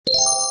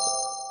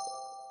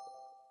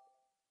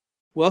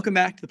Welcome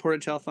back to the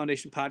Portage Health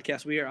Foundation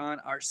podcast. We are on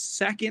our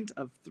second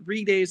of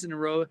 3 days in a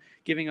row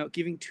giving out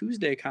Giving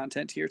Tuesday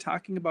content here,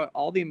 talking about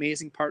all the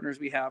amazing partners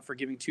we have for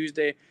Giving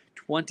Tuesday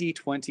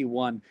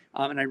 2021.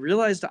 And I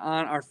realized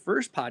on our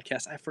first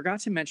podcast, I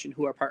forgot to mention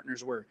who our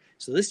partners were.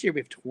 So this year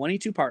we have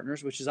 22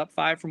 partners, which is up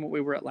 5 from what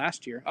we were at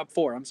last year, up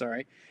 4, I'm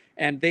sorry.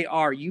 And they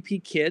are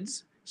UP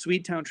Kids,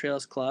 Swedetown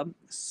Trails Club,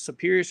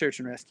 Superior Search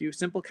and Rescue,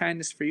 Simple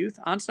Kindness for Youth,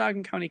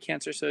 Onondaga County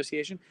Cancer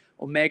Association,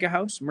 Omega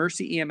House,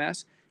 Mercy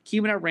EMS,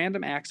 Keweenaw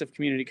Random Acts of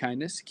Community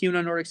Kindness,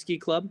 Keweenaw Nordic Ski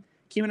Club,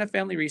 Keweenaw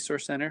Family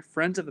Resource Center,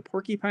 Friends of the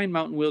Porcupine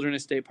Mountain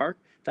Wilderness State Park,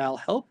 Dial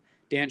Help,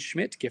 Dan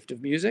Schmidt, Gift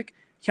of Music,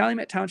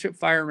 Calumet Township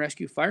Fire and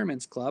Rescue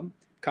Firemen's Club,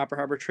 Copper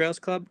Harbor Trails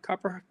Club,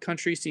 Copper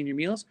Country Senior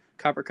Meals,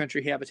 Copper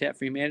Country Habitat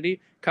for Humanity,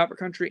 Copper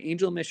Country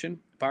Angel Mission,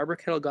 Barbara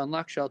Kettle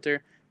Gunlock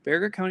Shelter,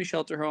 Baraga County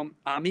Shelter Home,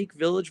 Amique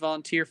Village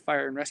Volunteer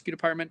Fire and Rescue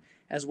Department,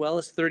 as well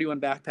as 31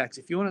 Backpacks.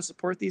 If you want to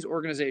support these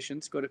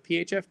organizations, go to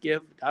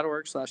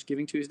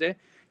phfgive.org/givingtuesday.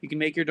 You can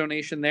make your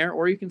donation there,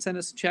 or you can send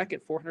us a check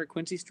at 400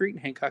 Quincy Street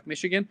in Hancock,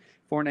 Michigan,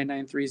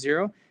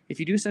 49930. If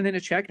you do send in a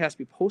check, it has to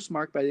be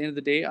postmarked by the end of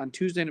the day on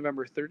Tuesday,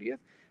 November 30th.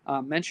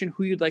 Mention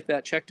who you'd like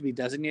that check to be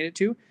designated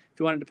to. If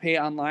you wanted to pay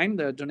online,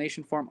 the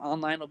donation form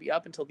online will be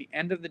up until the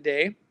end of the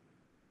day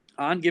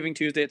on Giving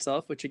Tuesday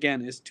itself, which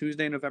again is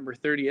Tuesday, November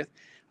 30th,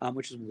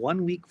 which is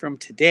 1 week from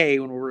today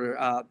when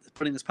we're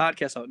putting this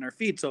podcast out in our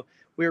feed. So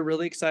we're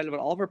really excited about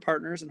all of our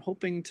partners and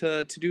hoping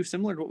to do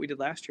similar to what we did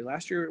last year.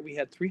 Last year, we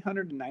had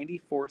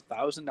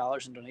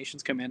 $394,000 in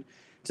donations come in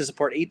to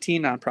support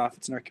 18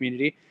 nonprofits in our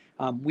community.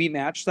 We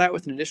matched that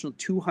with an additional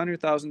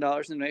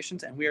 $200,000 in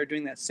donations, and we are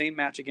doing that same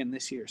match again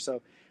this year.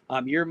 So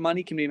your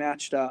money can be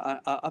matched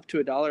up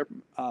to $1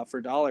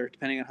 for $1,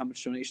 depending on how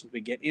much donations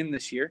we get in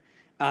this year.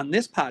 On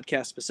this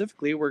podcast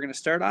specifically, we're going to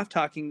start off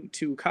talking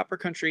to Copper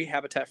Country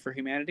Habitat for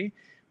Humanity.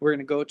 We're going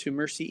to go to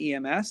Mercy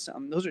EMS.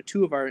 Those are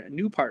two of our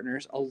new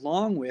partners,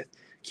 along with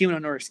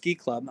Keweenaw Nordic Ski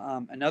Club,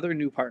 another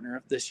new partner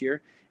of this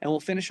year. And we'll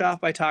finish off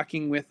by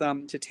talking with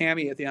to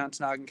Tammy at the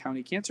Onondaga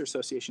County Cancer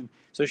Association.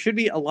 So it should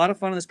be a lot of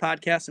fun on this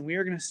podcast, and we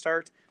are going to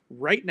start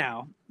right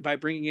now by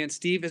bringing in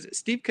Steve. Is it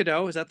Steve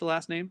Cadeau? Is that the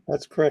last name?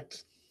 That's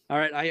correct. All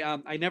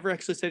right. I never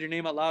actually said your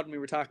name out loud when we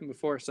were talking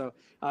before. So,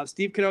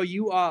 Steve Cadeau,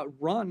 you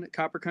run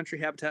Copper Country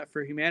Habitat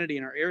for Humanity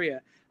in our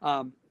area.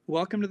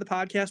 Welcome to the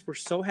podcast. We're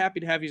so happy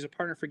to have you as a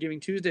partner for Giving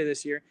Tuesday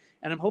this year.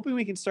 And I'm hoping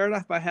we can start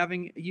off by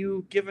having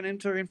you give an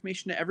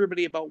information to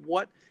everybody about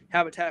what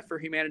Habitat for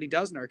Humanity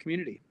does in our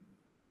community.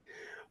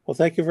 Well,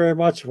 thank you very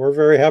much. We're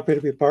very happy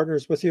to be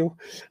partners with you.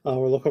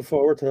 We're looking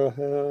forward to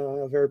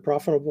a very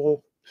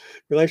profitable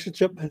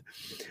relationship.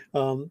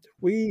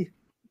 We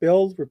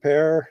build,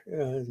 repair,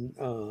 and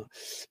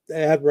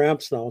add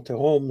ramps now to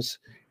homes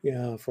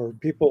for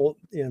people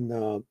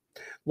in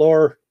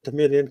lower to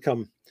mid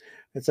income.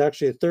 It's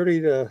actually a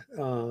 30 to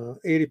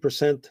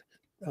 80%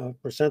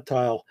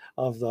 percentile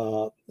of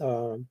the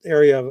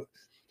area,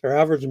 or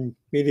average and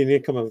median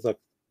income of the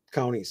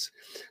counties.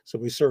 So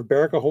we serve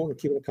Baraga, Houghton, and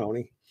Keweenaw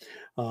County.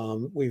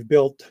 We've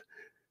built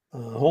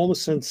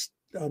homes since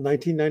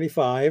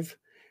 1995.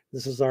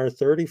 This is our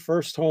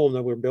 31st home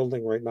that we're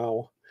building right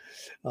now.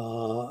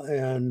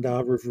 And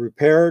we've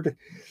repaired,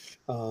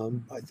 I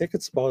think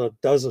it's about a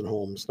dozen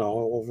homes now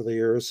over the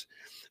years.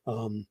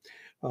 And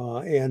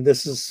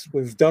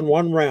we've done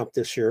one ramp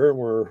this year, and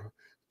we're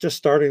just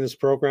starting this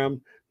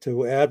program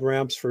to add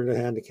ramps for the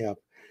handicap.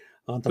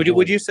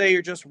 Would you say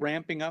you're just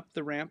ramping up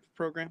the ramp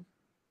program?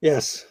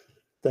 Yes,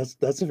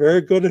 that's a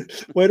very good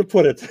way to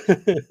put it.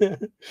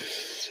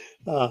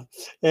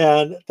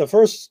 And the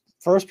first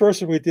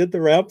person we did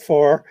the ramp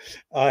for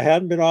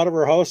hadn't been out of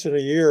her house in a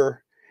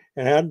year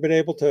and hadn't been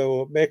able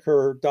to make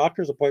her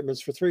doctor's appointments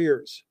for 3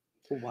 years.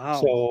 Wow.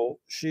 So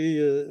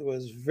she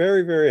was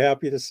very, very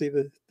happy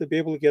to be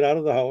able to get out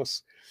of the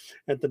house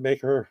and to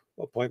make her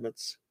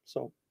appointments.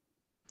 So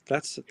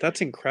that's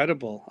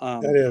incredible.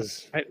 That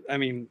is. I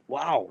mean,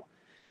 wow.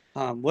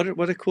 What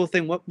a cool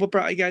thing. What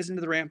brought you guys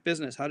into the ramp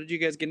business? How did you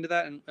guys get into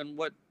that? And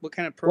what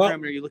kind of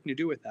program are you looking to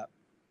do with that?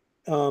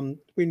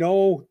 We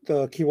know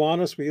the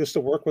Kiwanis. We used to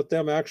work with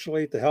them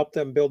actually to help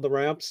them build the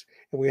ramps,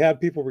 and we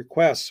had people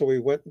request. So we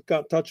went and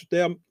got in touch with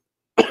them.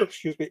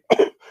 Excuse me.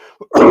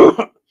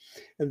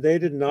 And they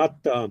did not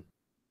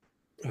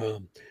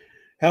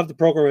have the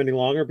program any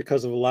longer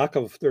because of a lack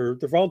of their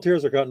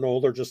volunteers are gotten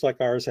older, just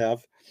like ours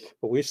have.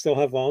 But we still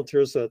have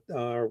volunteers that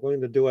are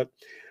willing to do it.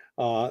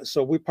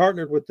 So we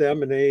partnered with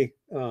them, and they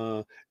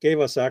gave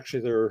us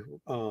actually their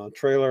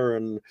trailer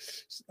and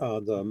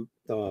the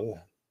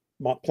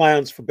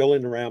plans for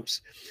building the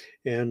ramps.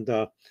 And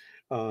so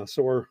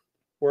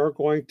we're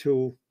going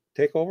to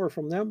take over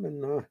from them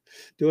and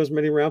do as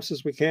many ramps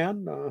as we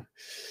can.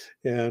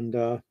 And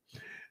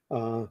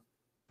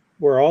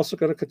we're also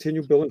going to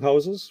continue building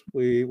houses.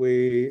 We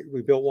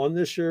built one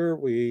this year.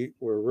 We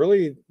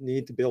really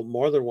need to build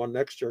more than one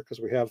next year because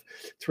we have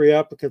 3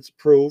 applicants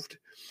approved.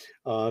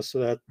 So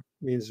that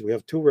means we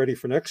have 2 ready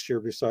for next year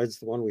besides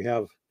the one we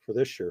have for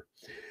this year.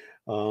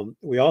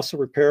 We also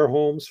repair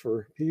homes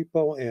for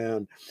people,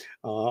 and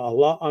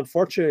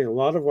unfortunately, a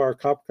lot of our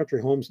Copper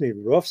Country homes need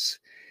roofs,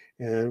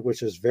 and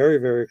which is very,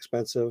 very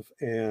expensive.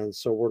 And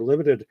so we're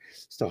limited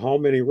as to how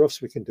many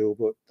roofs we can do,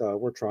 but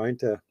we're trying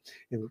to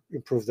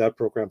improve that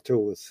program too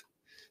with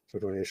for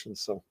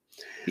donations. So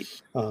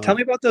Tell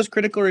me about those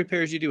critical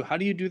repairs you do. How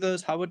do you do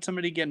those? How would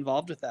somebody get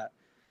involved with that?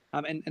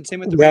 And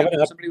same with the we have ramp. an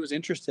If app. somebody was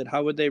interested,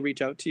 how would they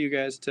reach out to you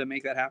guys to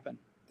make that happen?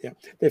 Yeah,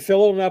 they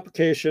fill out an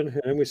application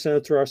and then we send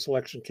it to our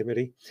selection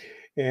committee.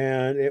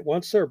 And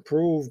once they're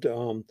approved,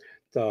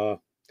 the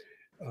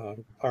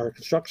our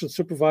construction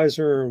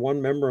supervisor and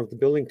one member of the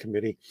building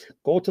committee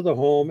go to the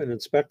home and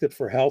inspect it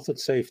for health and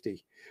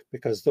safety,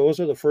 because those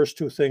are the first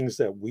two things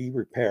that we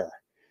repair.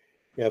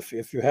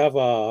 If you have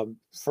a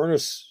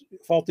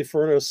faulty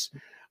furnace,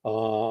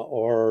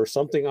 or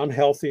something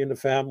unhealthy in the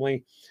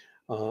family,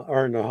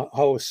 or in the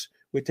house,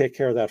 we take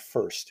care of that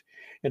first.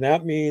 And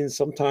that means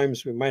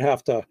sometimes we might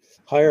have to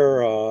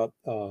hire a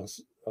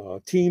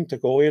team to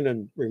go in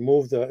and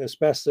remove the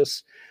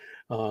asbestos,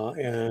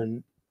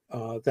 and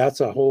that's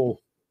a whole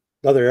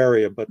other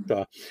area. But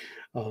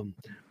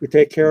we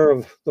take care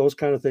of those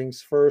kind of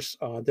things first.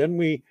 Then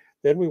we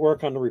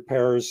work on the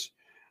repairs.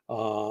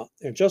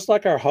 And just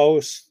like our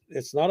house,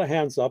 it's not a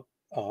hands up.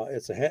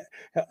 It's a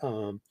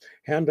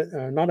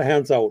not a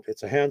hands out.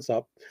 It's a hands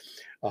up.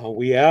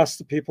 We ask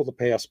the people to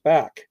pay us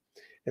back.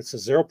 It's a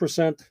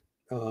 0%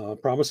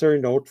 promissory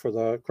note for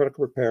the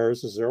critical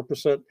repairs. Is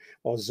 0%,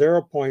 well,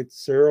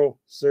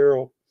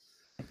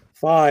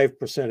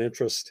 0.005%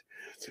 interest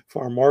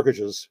for our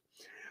mortgages,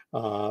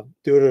 due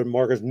to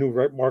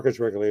new mortgage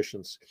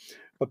regulations.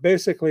 But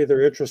basically,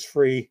 they're interest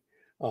free,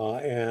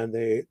 and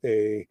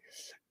they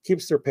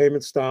keeps their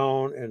payments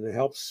down, and it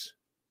helps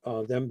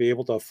them be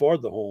able to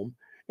afford the home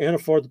and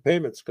afford the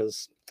payments,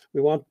 because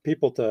we want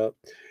people to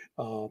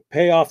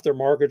pay off their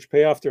mortgage,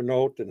 pay off their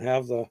note, and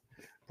have the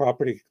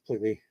property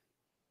completely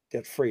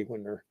debt free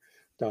when they're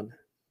done.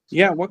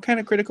 Yeah. What kind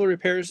of critical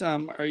repairs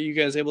are you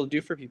guys able to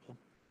do for people?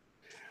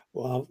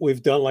 Well,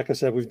 we've done, like I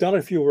said, we've done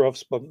a few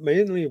roofs, but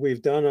mainly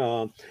we've done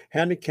a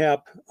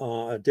handicap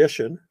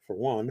addition for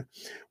one.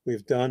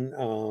 We've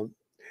done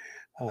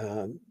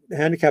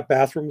handicap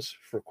bathrooms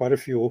for quite a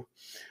few.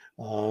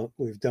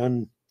 We've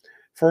done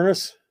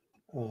furnace,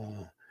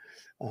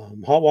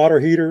 hot water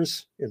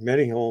heaters in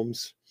many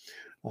homes.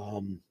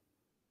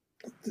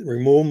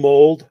 Remove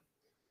mold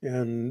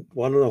in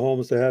one of the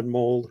homes that had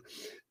mold.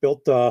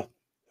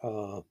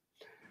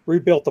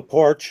 Rebuilt the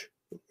porch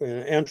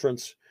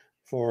entrance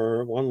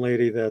for one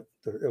lady that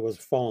it was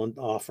falling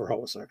off her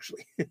house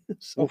actually.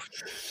 So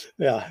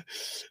yeah,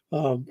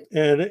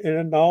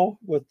 and now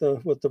with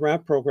the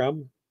ramp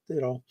program,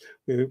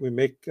 we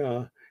make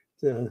the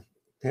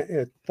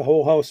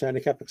whole house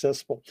handicap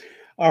accessible.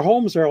 Our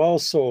homes are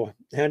also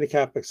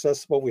handicap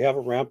accessible. We have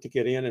a ramp to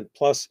get in, and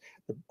plus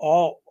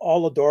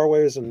all the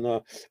doorways and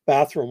the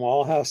bathroom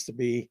all has to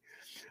be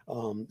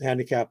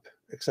handicap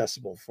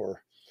accessible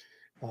for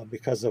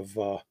because of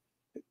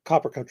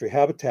Copper Country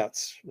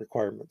Habitat's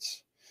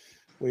requirements.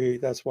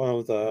 That's one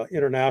of the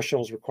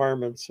international's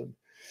requirements, and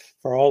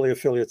for all the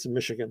affiliates in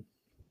Michigan,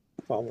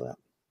 follow that.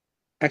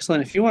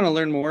 Excellent. If you want to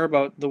learn more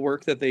about the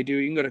work that they do,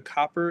 you can go to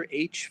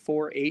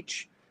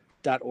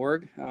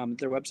copperh4h.org.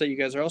 Their website. You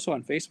guys are also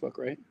on Facebook,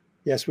 right?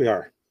 Yes, we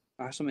are.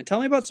 Awesome. And tell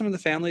me about some of the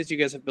families you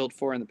guys have built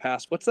for in the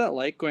past. What's that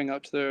like, going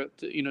out to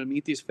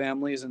meet these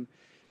families and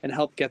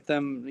help get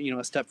them,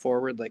 a step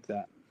forward like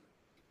that?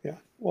 Yeah.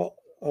 Well,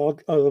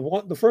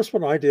 the first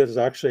one I did is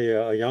actually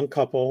a young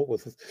couple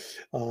with,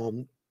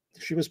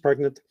 she was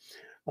pregnant.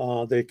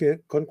 They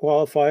couldn't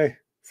qualify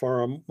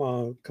for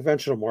a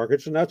conventional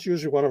mortgage, and that's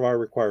usually one of our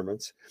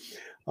requirements.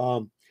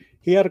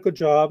 He had a good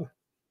job,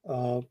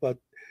 but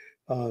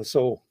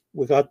so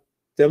we got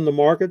them the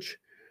mortgage,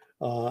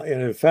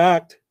 and in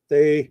fact,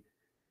 they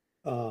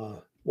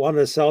wanted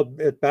to sell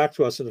it back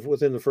to us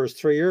within the first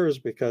 3 years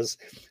because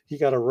he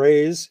got a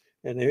raise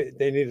and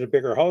they needed a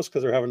bigger house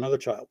because they're having another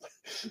child.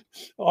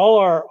 all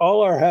our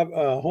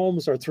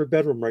homes are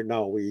 3-bedroom right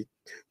now. We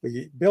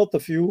built a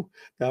few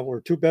that were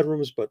 2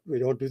 bedrooms, but we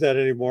don't do that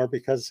anymore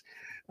because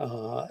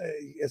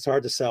it's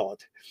hard to sell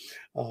it.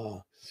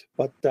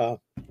 But the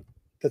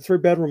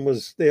 3-bedroom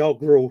they all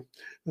grew.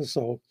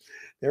 So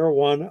they were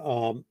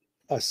one.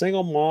 A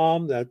single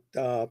mom that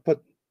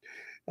put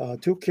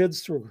 2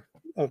 kids through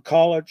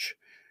college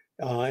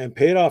and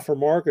paid off her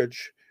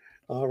mortgage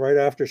right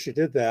after she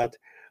did that.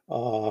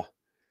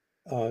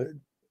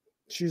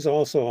 She's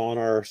also on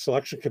our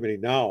selection committee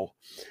now,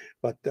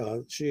 but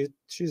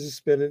she's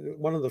been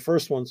one of the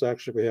first ones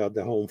actually we had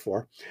the home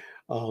for.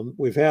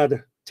 We've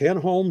had 10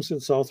 homes in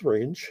South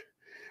Range.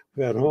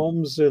 We've had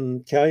homes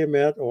in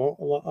Calumet,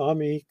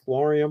 Ami,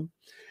 Glorium,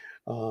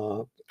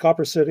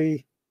 Copper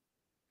City,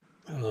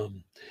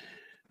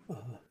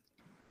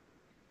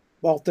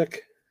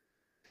 Baltic.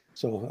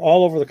 So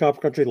all over the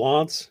Copper Country,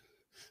 Lawrence.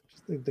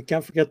 They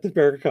can't forget the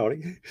Baraga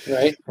County.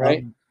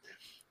 Right.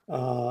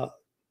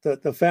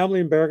 The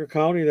family in Baraga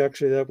County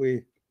actually that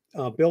we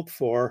built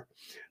for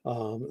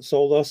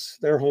sold us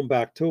their home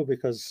back too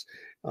because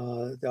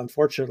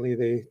unfortunately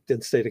they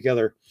didn't stay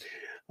together.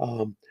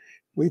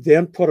 We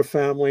then put a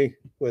family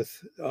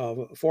with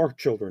 4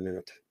 children in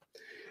it,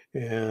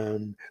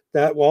 And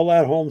that while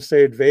that home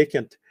stayed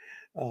vacant,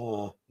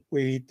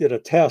 we did a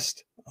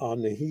test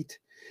on the heat,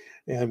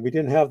 and we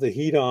didn't have the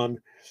heat on,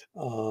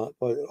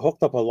 but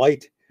hooked up a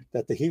light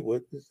that the heat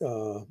would,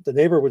 the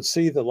neighbor would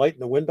see the light in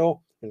the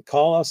window and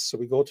call us. So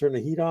we go turn the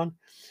heat on,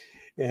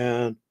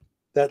 and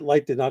that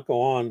light did not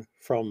go on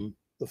from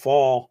the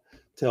fall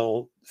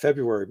till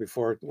February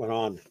before it went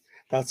on.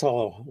 That's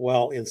how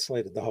well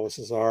insulated the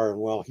houses are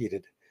and well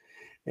heated.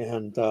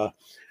 And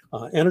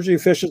energy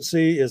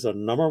efficiency is a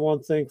number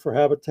one thing for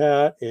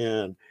Habitat.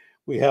 And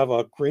we have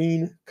a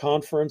green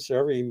conference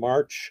every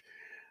March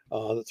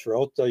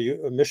throughout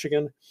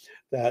Michigan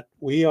that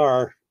we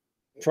are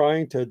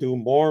trying to do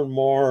more and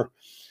more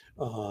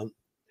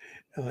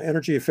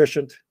energy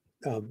efficient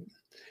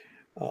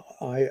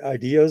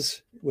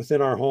ideas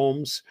within our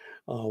homes.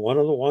 One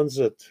of the ones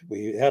that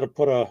we had to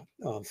put a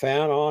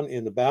fan on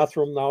in the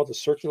bathroom now to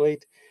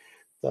circulate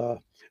the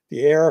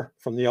air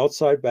from the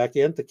outside back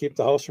in to keep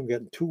the house from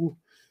getting too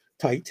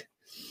tight,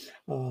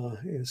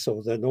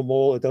 so that no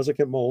mold, it doesn't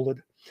get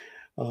molded.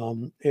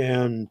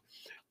 And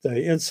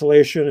the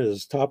insulation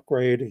is top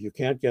grade. You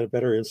can't get a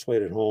better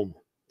insulated home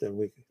than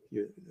we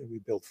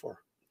built for.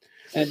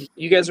 And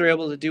you guys are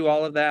able to do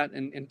all of that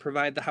and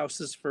provide the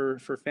houses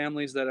for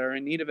families that are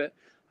in need of it.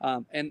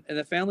 And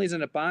the families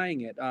end up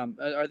buying it.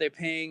 Are they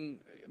paying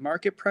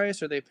market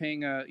price? Are they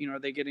paying are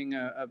they getting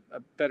a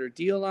better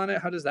deal on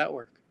it? How does that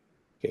work?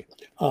 Okay.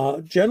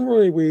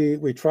 Generally,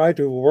 we try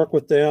to work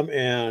with them,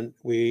 and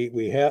we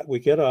get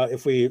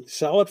if we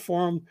sell it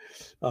for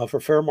them for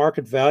fair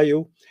market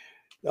value,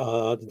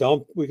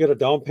 we get a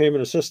down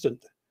payment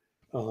assistance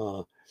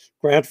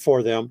grant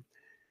for them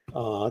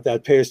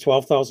that pays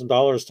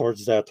 $12,000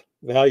 towards that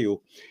value,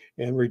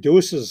 and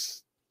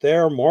reduces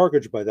their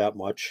mortgage by that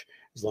much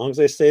as long as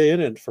they stay in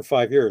it for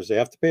 5 years. They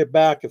have to pay it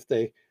back if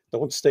they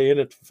don't stay in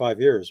it for 5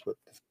 years, but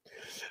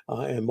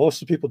and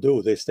most of the people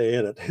do. They stay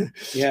in it.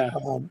 Yeah.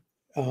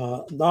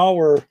 Now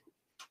we're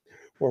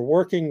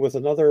working with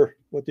the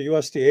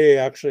USDA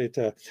actually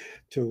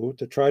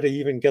to try to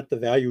even get the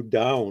value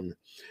down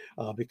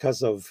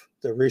because of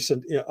the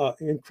recent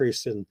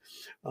increase in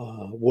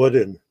wood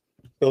and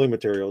building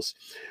materials.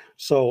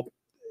 So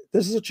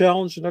this is a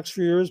challenge the next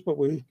few years, but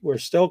we're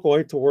still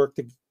going to work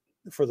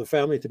for the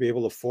family to be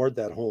able to afford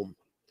that home.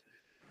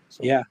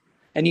 So, yeah.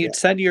 And you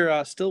said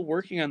you're still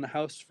working on the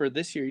house for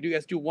this year. You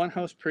guys do one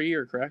house per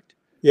year, correct?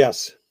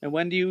 Yes. And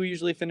when do you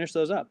usually finish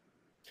those up?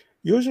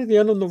 Usually the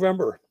end of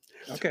November.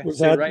 Okay. We've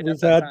had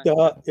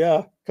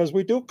because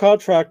we do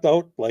contract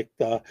out like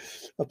the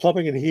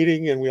plumbing and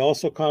heating, and we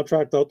also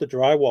contract out the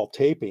drywall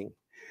taping,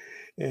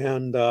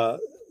 and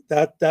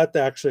that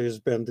actually has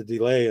been the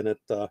delay in it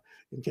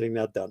in getting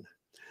that done.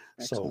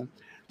 Excellent.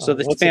 So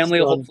the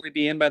family will hopefully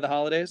be in by the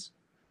holidays.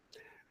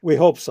 We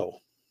hope so.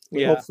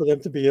 We hope for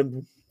them to be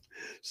in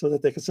so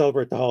that they can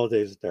celebrate the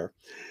holidays there.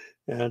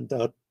 And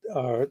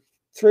our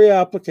 3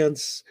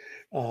 applicants,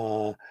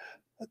 2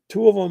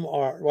 of them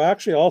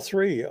actually all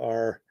 3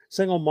 are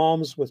single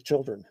moms with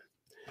children.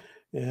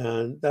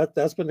 And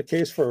that's been the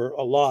case for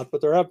a lot,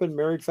 but there have been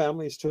married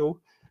families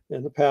too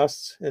in the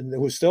past and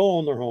who still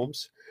own their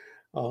homes.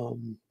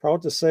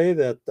 Proud to say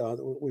that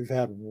we've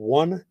had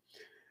 1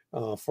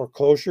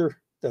 foreclosure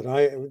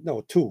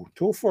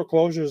two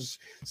foreclosures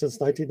since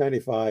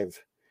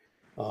 1995.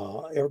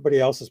 Everybody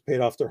else has paid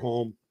off their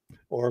home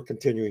or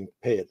continuing to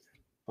pay it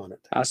on it.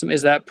 Awesome.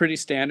 Is that pretty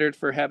standard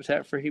for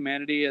Habitat for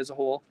Humanity as a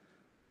whole?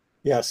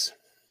 Yes.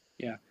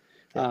 Yeah.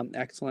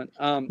 Excellent.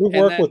 We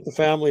work with the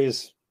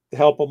families to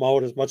help them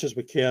out as much as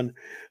we can.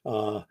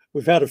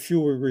 We've had a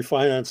few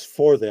refinance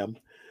for them,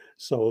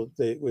 so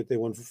they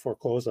wouldn't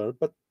foreclose on it.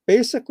 But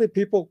basically,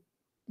 people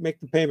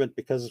make the payment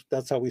because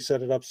that's how we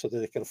set it up so that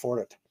they can afford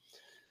it.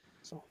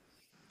 So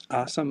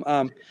awesome.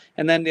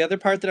 And then the other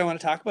part that I want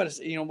to talk about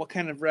is what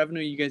kind of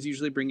revenue you guys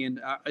usually bring in.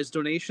 Is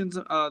donations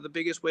the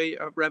biggest way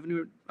of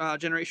revenue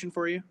generation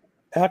for you?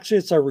 Actually,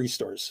 it's our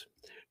restores.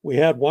 We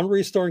had 1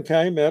 restore in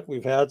Calumet.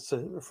 We've had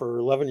for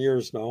 11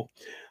 years now.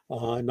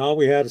 Now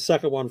we had a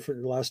second one for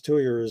the last 2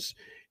 years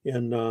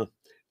in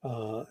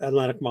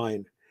Atlantic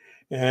Mine.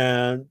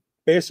 And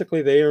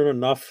basically they earn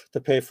enough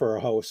to pay for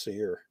a house a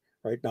year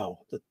right now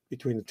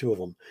between the 2 of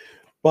them.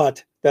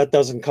 But that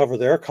doesn't cover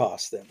their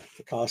cost then,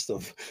 the cost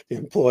of the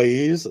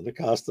employees and the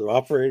cost of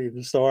operating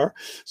the store.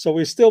 So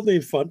we still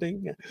need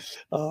funding.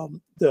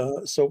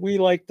 So we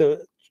like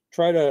to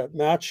try to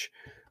match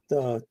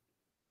the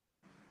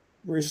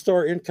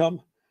restore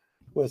income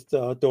with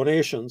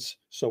donations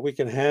so we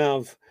can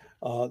have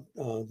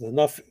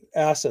enough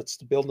assets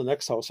to build the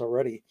next house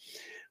already.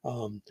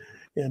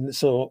 And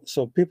so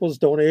people's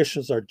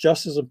donations are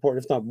just as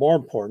important, if not more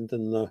important,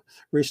 than the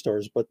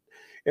restores. But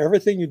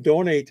everything you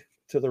donate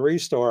to the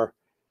restore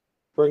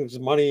brings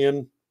money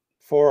in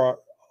for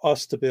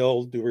us to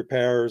build, do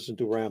repairs, and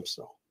do ramps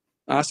now.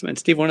 Awesome. And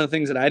Steve, one of the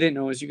things that I didn't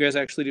know is you guys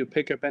actually do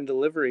pickup and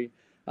delivery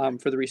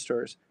for the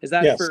restores. Is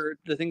that for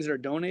the things that are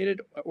donated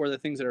or the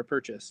things that are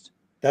purchased?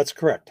 That's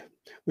correct.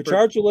 We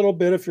charge a little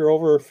bit if you're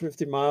over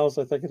 50 miles,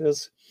 I think it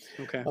is,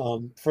 okay,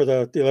 for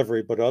the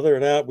delivery. But other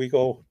than that, we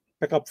go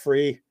pick up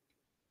free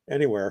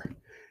anywhere.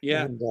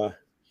 Yeah.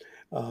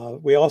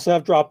 And we also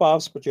have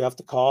drop-offs, but you have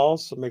to call,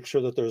 so make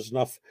sure that there's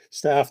enough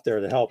staff there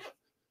to help.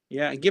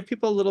 Yeah, and give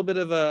people a little bit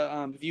of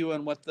a view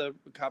on what the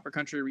Copper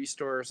Country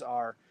Restores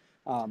are.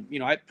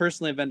 I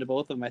personally have been to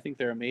both of them. I think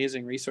they're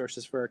amazing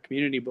resources for our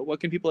community. But what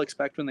can people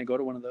expect when they go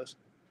to one of those?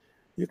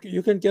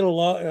 You can get a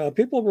lot.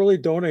 People really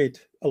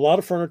donate a lot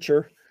of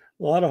furniture,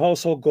 a lot of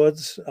household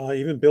goods,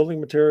 even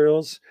building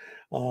materials,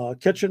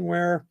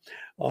 kitchenware,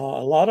 a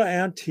lot of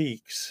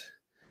antiques.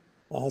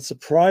 It's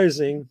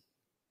surprising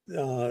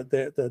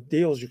the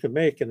deals you can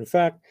make. And in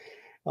fact,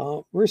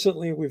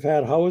 recently we've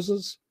had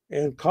houses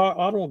and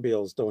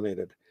automobiles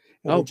donated,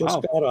 and we Oh, just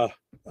wow. got a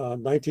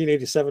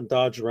 1987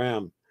 Dodge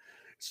Ram.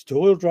 It's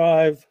two-wheel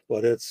drive,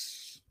 but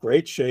it's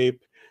great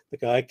shape. The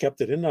guy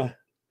kept it in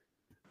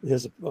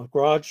his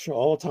garage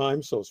all the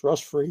time, so it's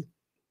rust-free.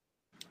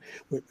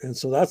 And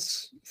so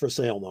that's for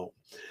sale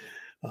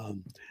now.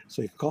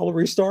 So you can call the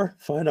Restore,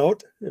 find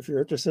out if you're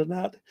interested in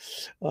that.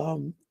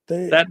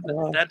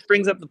 That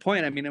brings up the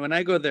point. I mean, when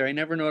I go there, I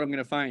never know what I'm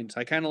going to find.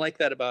 So I kind of like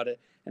that about it.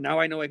 And now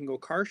I know I can go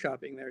car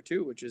shopping there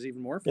too, which is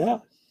even more fun. Yeah,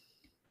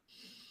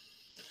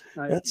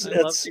 I love to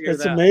hear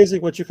it's that.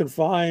 amazing what you can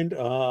find.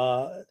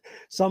 In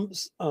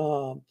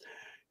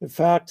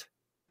fact,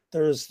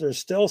 there's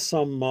still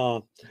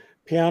some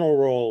piano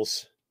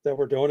rolls that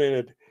were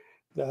donated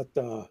that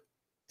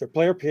they're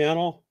player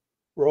piano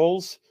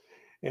rolls,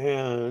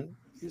 and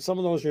some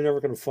of those you're never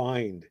going to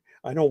find.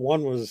 I know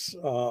one was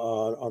an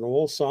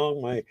old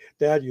song my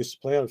dad used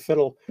to play on a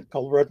fiddle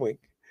called Red Wing,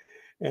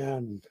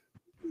 and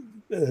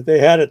they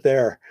had it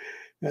there,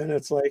 and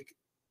it's like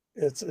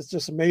it's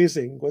just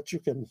amazing what you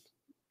can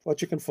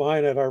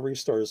find at our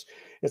restores.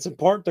 It's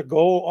important to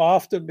go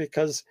often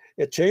because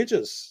it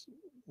changes.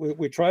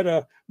 We try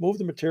to move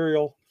the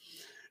material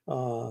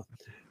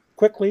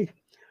quickly.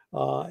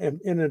 And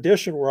in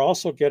addition, we're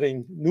also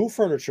getting new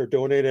furniture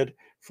donated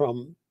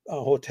from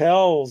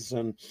hotels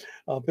and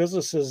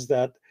businesses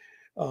that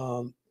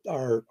are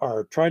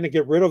trying to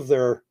get rid of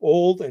their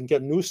old and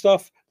get new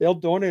stuff. They'll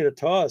donate it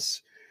to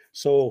us,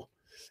 so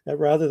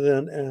rather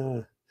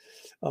than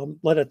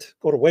let it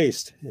go to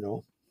waste, I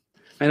know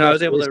we I have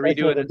was to able to recycle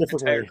redo it a an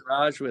different entire way.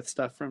 garage with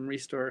stuff from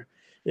Restore.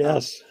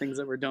 Yes. Things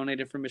that were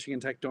donated from Michigan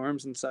Tech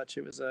dorms and such.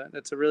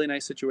 That's a really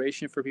nice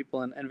situation for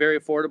people and very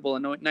affordable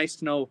and nice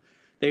to know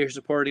that you're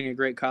supporting a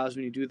great cause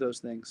when you do those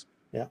things.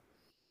 Yeah.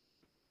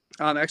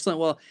 Excellent.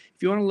 Well,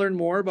 if you want to learn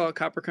more about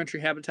Copper Country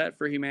Habitat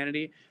for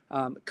Humanity,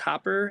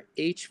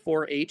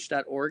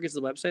 copperh4h.org is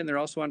the website, and they're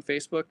also on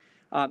Facebook.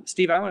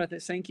 Steve, I want to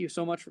thank you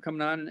so much for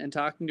coming on and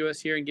talking to us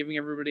here and giving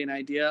everybody an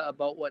idea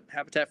about what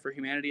Habitat for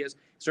Humanity is.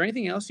 Is there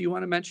anything else you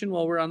want to mention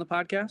while we're on the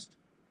podcast?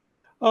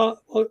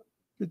 Well,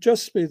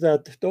 just be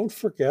that don't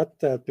forget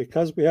that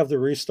because we have the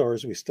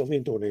restores, we still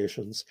need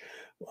donations.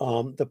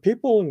 The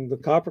people in the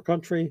Copper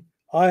Country,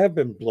 I have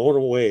been blown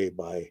away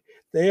by.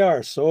 They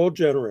are so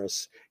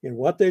generous in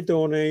what they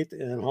donate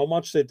and how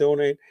much they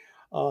donate.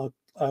 I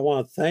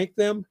want to thank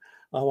them.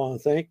 I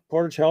want to thank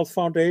Portage Health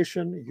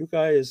Foundation. You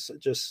guys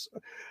just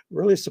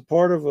really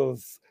supportive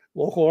of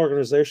local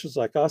organizations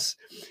like us,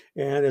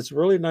 and it's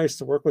really nice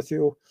to work with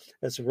you.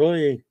 It's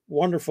really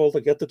wonderful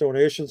to get the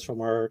donations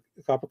from our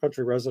Copper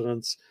Country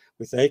residents.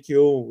 We thank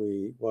you.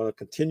 We want to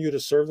continue to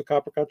serve the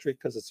Copper Country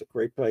because it's a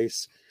great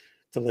place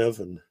to live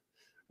and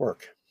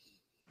work.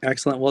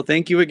 Excellent. Well,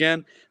 thank you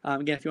again.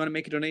 Again, if you want to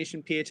make a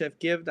donation,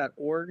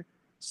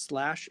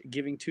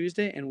 phfgive.org/Giving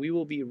Tuesday, and we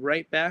will be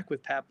right back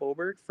with Pat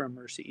Boberg from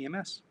Mercy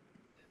EMS.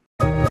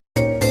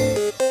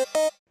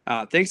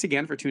 Thanks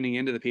again for tuning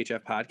into the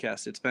PHF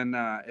podcast. It's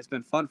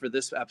been fun for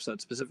this episode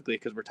specifically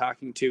because we're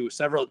talking to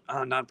several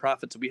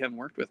nonprofits that we haven't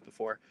worked with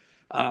before.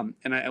 And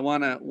I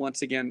want to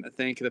once again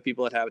thank the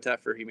people at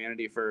Habitat for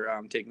Humanity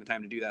for taking the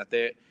time to do that.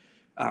 They,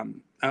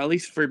 at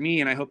least for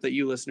me, and I hope that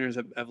you listeners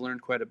have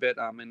learned quite a bit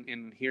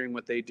in hearing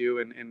what they do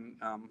in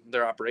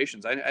their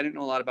operations. I didn't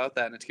know a lot about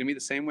that, and it's going to be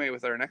the same way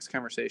with our next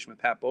conversation with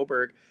Pat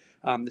Boberg,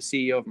 the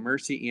CEO of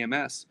Mercy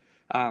EMS.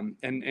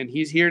 And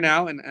he's here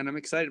now, and I'm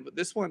excited. But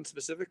this one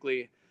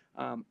specifically,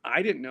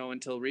 I didn't know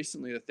until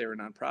recently that they were a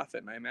nonprofit,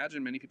 and I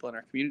imagine many people in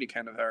our community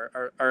kind of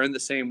are in the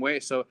same way.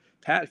 So,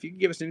 Pat, if you could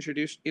give us an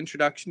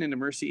introduction into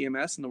Mercy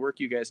EMS and the work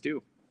you guys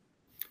do.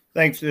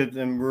 Thanks.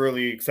 I'm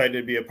really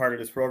excited to be a part of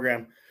this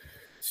program.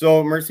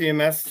 So Mercy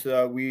EMS,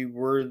 we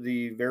were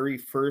the very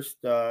first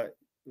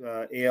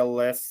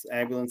ALS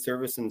ambulance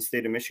service in the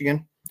state of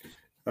Michigan.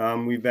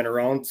 We've been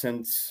around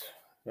since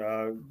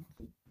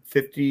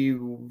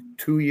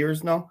 52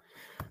 years now.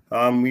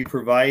 We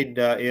provide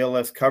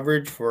ALS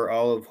coverage for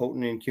all of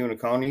Houghton and Kuna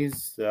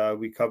counties.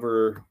 We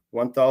cover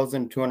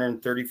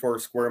 1,234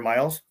 square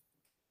miles.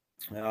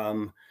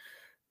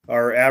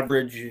 Our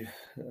average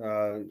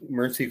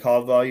emergency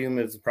call volume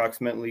is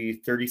approximately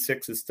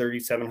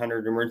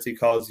 3,700 emergency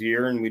calls a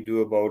year, and we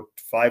do about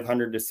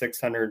 500 to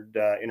 600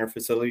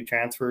 interfacility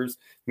transfers,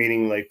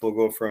 meaning like we'll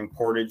go from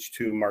Portage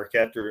to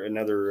Marquette or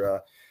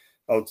another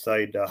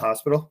outside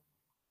hospital.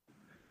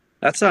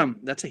 That's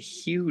a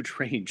huge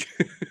range.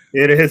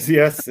 It is,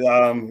 yes.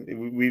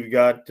 We've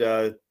got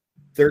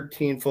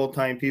 13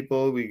 full-time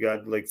people. We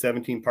got like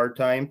 17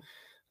 part-time.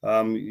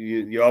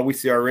 You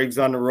always see our rigs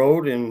on the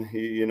road, and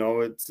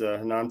it's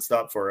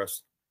nonstop for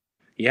us.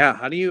 Yeah.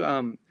 How do you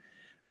how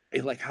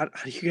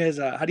do you guys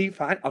how do you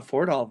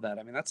afford all of that?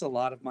 I mean, that's a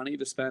lot of money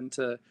to spend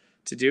to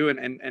do,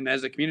 and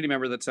as a community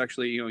member that's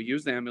actually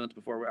used the ambulance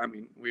before, I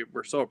mean,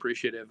 we're so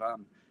appreciative.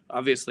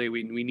 Obviously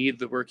we need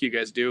the work you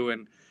guys do,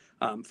 and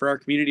for our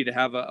community to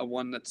have a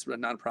one that's a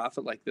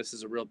nonprofit like this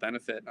is a real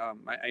benefit.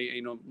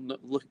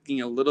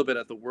 Looking a little bit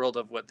at the world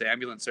of what the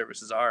ambulance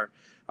services are,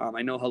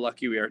 I know how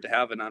lucky we are to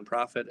have a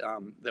nonprofit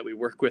that we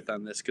work with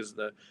on this, because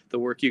the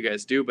work you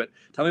guys do. But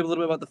tell me a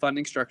little bit about the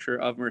funding structure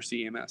of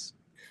Mercy EMS.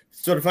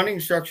 So the funding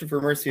structure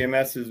for Mercy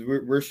EMS is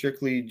we're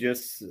strictly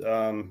just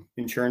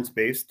insurance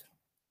based.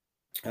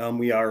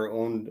 We are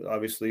owned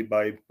obviously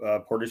by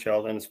Portage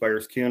Health and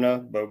Aspires CUNA,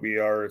 but we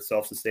are a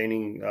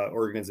self-sustaining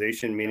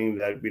organization, meaning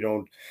that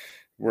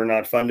we're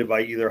not funded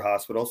by either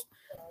hospitals.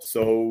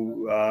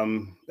 So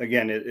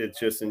again, it's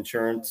just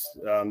insurance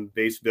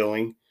based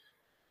billing.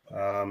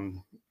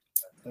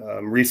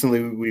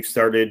 Recently we've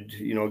started,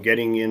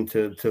 getting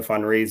into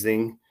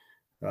fundraising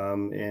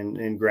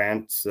and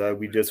grants.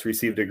 We just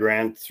received a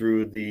grant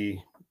through the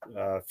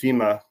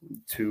FEMA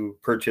to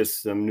purchase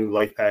some new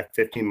LifePak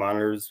 15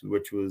 monitors,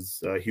 which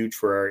was huge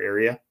for our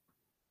area.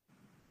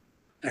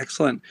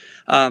 Excellent.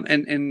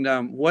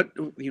 What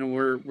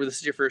this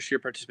is your first year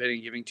participating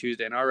in Giving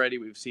Tuesday, and already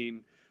we've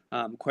seen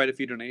quite a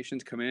few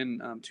donations come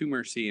in to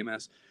Mercy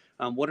EMS.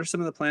 What are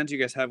some of the plans you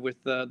guys have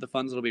with the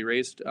funds that will be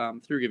raised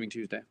through Giving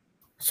Tuesday?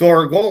 So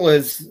our goal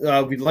is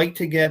we'd like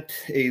to get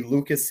a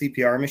Lucas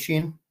CPR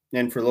machine.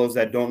 And for those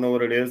that don't know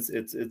what it is,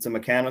 it's a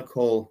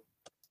mechanical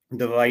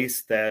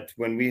device that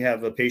when we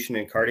have a patient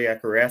in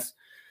cardiac arrest,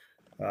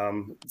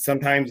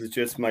 sometimes it's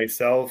just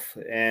myself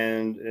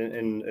and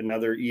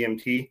another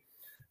EMT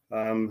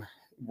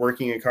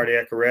working in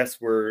cardiac arrest,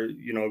 where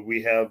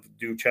we have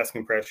do chest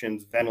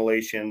compressions,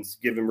 ventilations,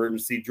 give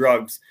emergency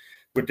drugs.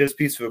 With this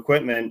piece of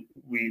equipment,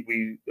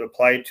 we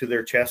apply it to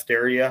their chest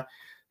area,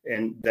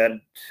 and that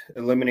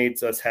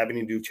eliminates us having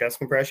to do chest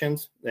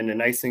compressions. And the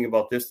nice thing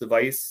about this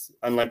device,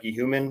 unlike a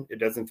human, it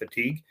doesn't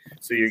fatigue.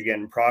 So you're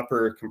getting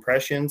proper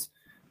compressions.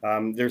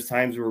 There's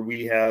times where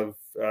we have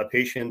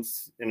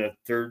patients in a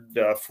third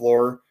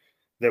floor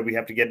that we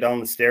have to get down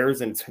the stairs,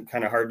 and it's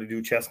kind of hard to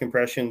do chest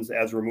compressions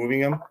as we're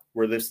moving them,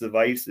 where this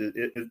device,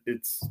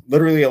 it's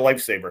literally a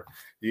lifesaver.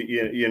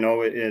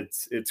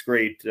 It's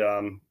great.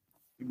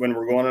 When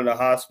we're going to the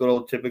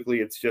hospital, typically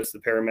it's just the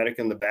paramedic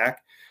in the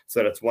back.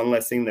 So that's one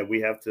less thing that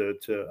we have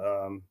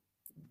to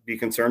be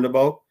concerned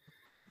about.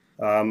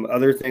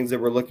 Other things that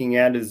we're looking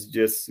at is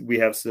just we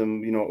have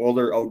some,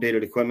 older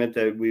outdated equipment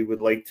that we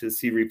would like to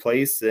see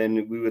replaced,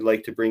 and we would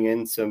like to bring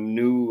in some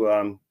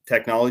new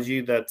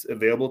technology that's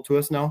available to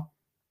us now.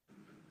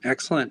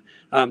 Excellent.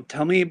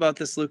 Tell me about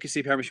this Lucas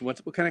CPR machine.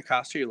 What kind of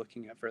cost are you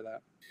looking at for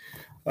that?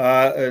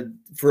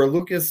 For a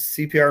Lucas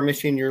CPR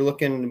machine, you're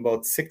looking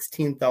about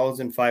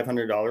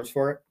 $16,500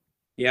 for it.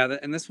 Yeah,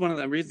 and this is one of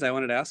the reasons I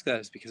wanted to ask that,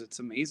 is because it's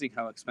amazing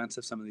how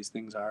expensive some of these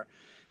things are,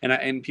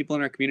 and people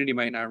in our community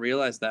might not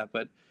realize that,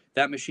 but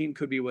that machine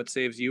could be what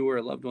saves you or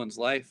a loved one's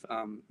life,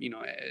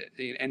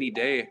 any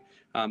day,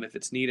 if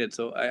it's needed.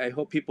 So I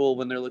hope people,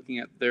 when they're looking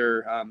at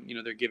their,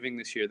 their giving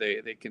this year,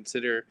 they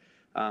consider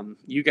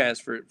you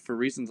guys for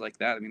reasons like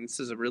that. I mean, this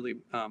is a really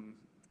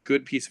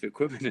good piece of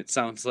equipment, it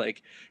sounds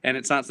like, and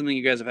it's not something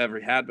you guys have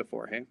ever had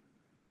before, hey?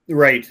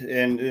 Right,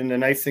 and the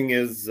nice thing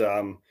is,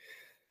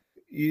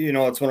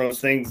 it's one of those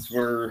things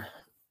where,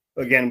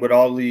 again, with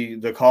all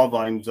the call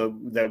volumes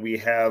that we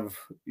have,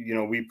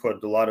 we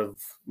put a lot of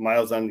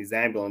miles on these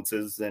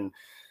ambulances, and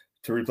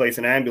to replace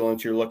an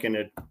ambulance, you're looking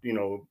at,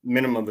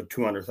 minimum of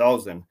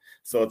 200,000.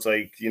 So it's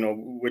like,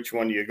 which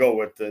one do you go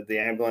with, the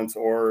ambulance,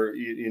 or,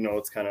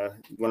 it's kind of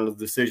one of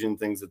the decision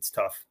things that's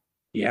tough.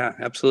 Yeah,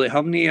 absolutely.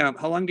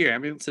 How long do your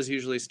ambulances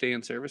usually stay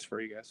in service for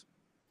you guys?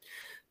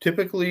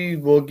 Typically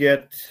we'll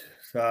get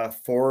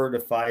 4 to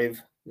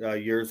 5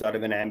 years out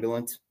of an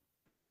ambulance.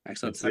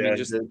 Excellent.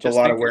 It's a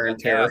lot of wear and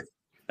tear.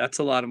 That's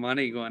a lot of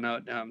money going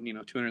out,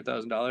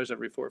 $200,000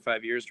 every 4 or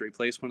 5 years to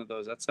replace one of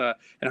those. That's and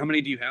how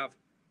many do you have?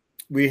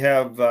 We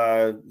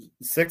have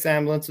 6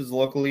 ambulances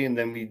locally, and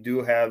then we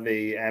do have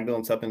a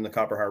ambulance up in the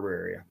Copper Harbor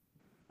area.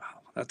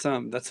 Wow, that's a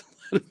lot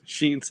of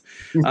machines.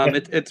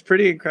 It's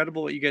pretty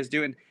incredible what you guys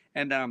do,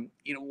 and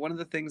one of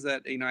the things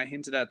that I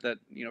hinted at that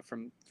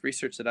from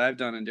research that I've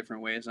done in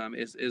different ways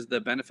is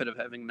the benefit of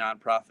having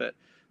nonprofit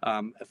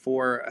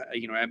for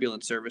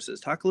ambulance services.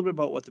 Talk a little bit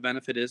about what the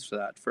benefit is for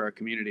that for our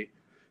community,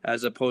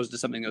 as opposed to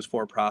something that's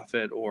for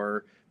profit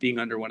or being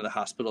under one of the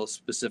hospitals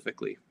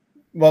specifically.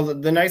 Well,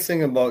 the nice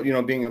thing about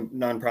being a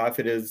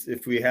nonprofit is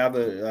if we have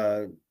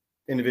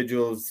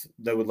individuals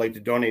that would like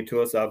to donate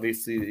to us,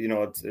 obviously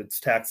it's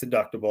tax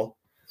deductible.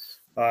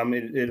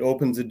 It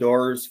opens the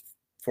doors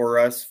for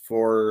us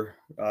for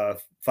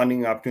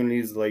funding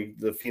opportunities like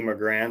the FEMA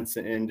grants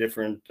and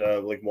different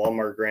like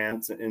Walmart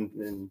grants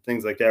and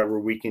things like that, where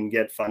we can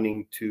get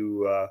funding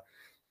to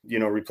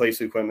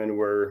replace equipment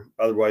where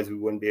otherwise we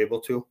wouldn't be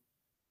able to.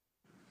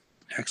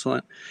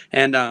 Excellent.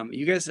 And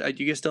you guys, do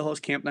you guys still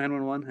host Camp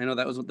 911? I know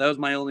that was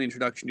my only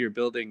introduction to your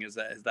building is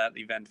that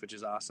event, which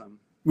is awesome.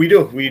 We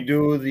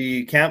do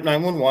the Camp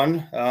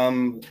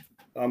 911.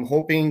 I'm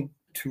hoping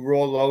to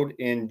roll out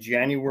in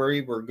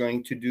January. We're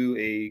going to do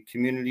a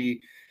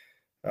community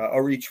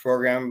outreach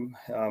program.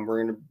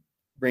 We're going to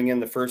bring in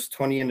the first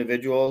 20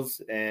 individuals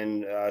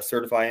and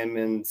certify them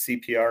in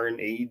CPR and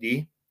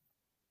AED.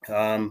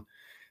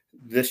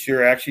 This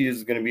year actually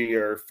is going to be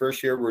our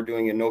first year we're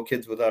doing a No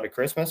Kids Without a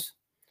Christmas.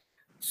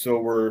 So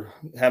we're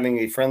having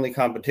a friendly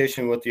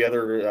competition with the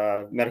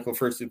other medical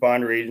first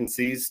responder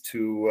agencies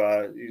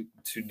to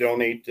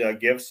donate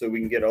gifts so we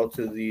can get out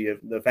to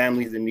the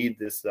families in need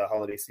this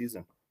holiday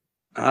season.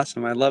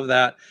 Awesome. I love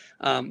that.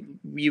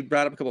 You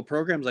brought up a couple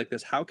programs like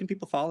this. How can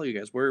people follow you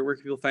guys? Where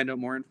can people find out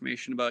more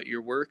information about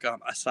your work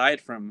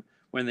aside from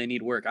when they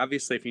need work?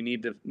 Obviously, if you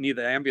need the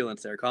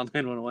ambulance there, call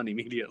 911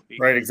 immediately.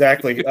 Right,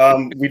 exactly.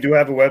 We do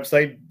have a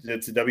website.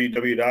 It's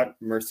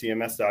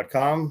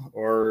www.mercyms.com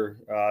or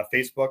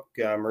Facebook,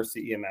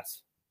 Mercy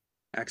EMS.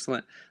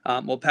 Excellent.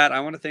 Well, Pat, I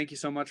want to thank you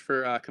so much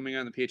for coming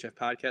on the PHF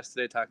podcast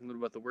today, talking a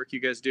little about the work you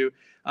guys do.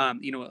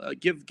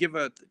 Give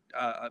a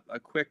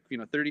quick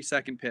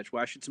 30-second pitch.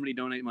 Why should somebody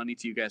donate money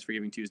to you guys for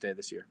Giving Tuesday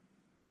this year?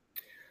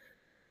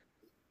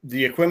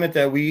 The equipment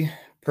that we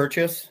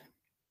purchase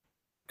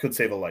could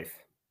save a life.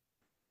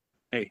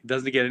 Hey, it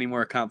doesn't get any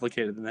more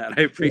complicated than that.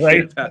 I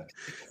appreciate that.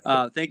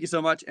 Thank you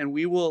so much. And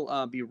we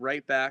will be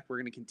right back. We're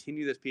going to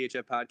continue this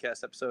PHF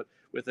podcast episode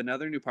with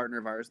another new partner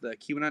of ours, the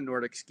Keweenaw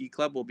Nordic Ski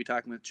Club. We'll be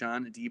talking with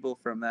John Diebel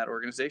from that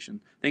organization.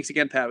 Thanks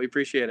again, Pat. We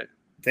appreciate it.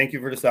 Thank you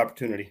for this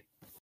opportunity.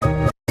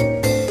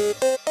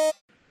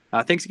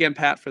 Thanks again,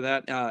 Pat, for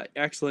that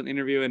excellent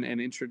interview and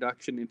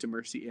introduction into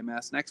Mercy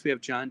EMS. Next, we have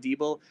John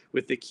Diebel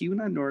with the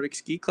Keweenaw Nordic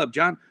Ski Club.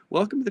 John,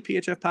 welcome to the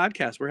PHF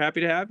podcast. We're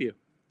happy to have you.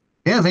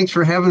 Yeah, thanks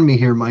for having me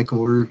here,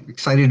 Michael. We're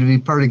excited to be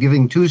part of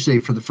Giving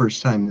Tuesday for the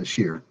first time this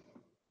year.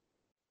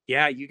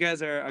 Yeah, you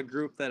guys are a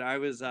group that I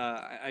was,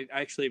 I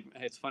actually,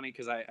 it's funny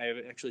because I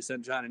actually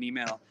sent John an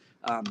email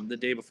the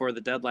day before the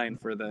deadline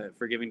for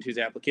Giving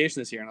Tuesday application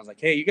this year. And I was like,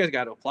 hey, you guys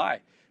got to apply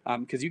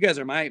because you guys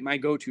are my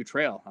go-to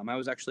trail. I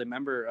was actually a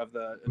member of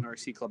the Nordic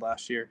Ski Club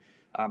last year.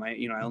 I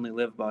only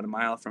live about a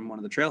mile from one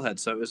of the trailheads.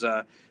 So it was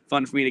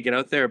fun for me to get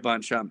out there a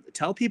bunch.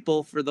 Tell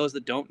people, for those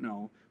that don't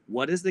know,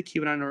 what is the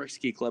Keweenaw Nordic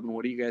Ski Club and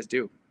what do you guys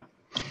do?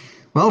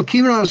 Well,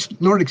 Keweenaw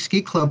Nordic Ski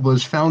Club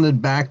was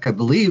founded back, I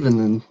believe, in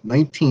the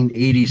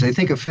 1980s. I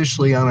think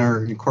officially on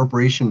our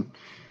incorporation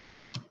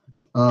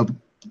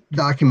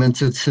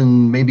documents, it's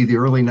in maybe the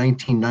early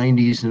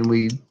 1990s, and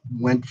we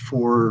went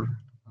for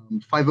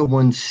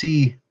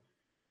 501c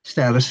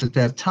status at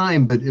that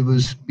time, but it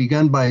was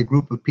begun by a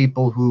group of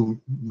people who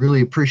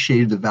really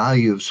appreciated the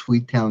value of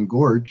Sweetown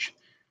Gorge.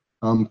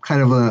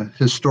 Kind of a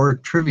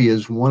historic trivia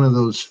is one of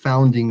those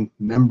founding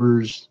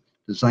members,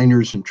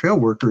 designers, and trail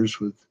workers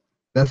with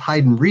Beth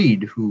Hayden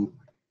Reed, who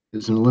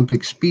is an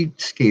Olympic speed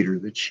skater,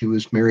 that she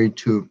was married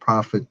to a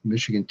prof at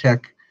Michigan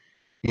Tech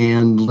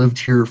and lived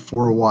here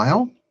for a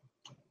while.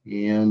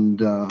 And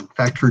in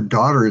fact, her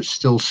daughter is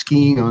still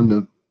skiing on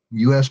the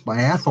U.S.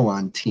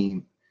 biathlon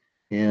team.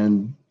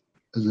 And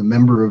as a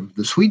member of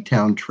the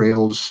Sweetown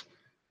Trails,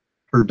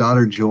 her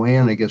daughter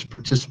Joanne, I guess,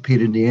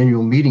 participated in the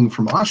annual meeting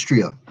from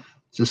Austria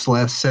just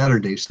last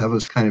Saturday, so that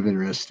was kind of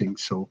interesting.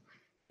 So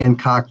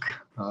Hancock,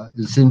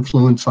 his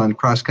influence on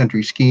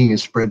cross-country skiing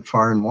is spread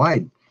far and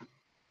wide.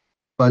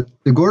 But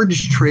the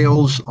Gorge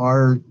Trails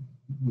are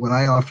what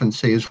I often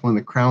say is one of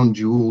the crown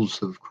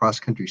jewels of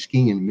cross-country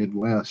skiing in the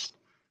Midwest.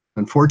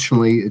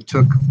 Unfortunately, it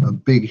took a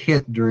big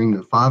hit during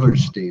the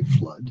Father's Day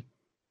flood.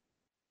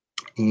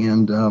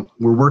 And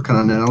we're working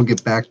on that. I'll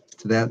get back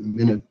to that in a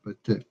minute,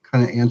 but to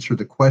kind of answer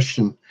the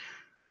question,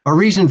 our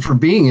reason for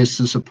being is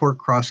to support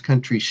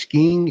cross-country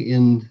skiing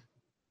in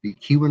the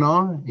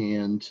Keweenaw,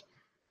 and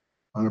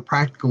on a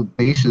practical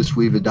basis,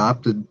 we've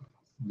adopted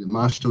the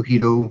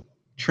Mostohito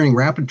Churning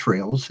Rapid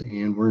Trails,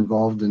 and we're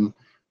involved in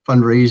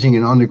fundraising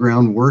and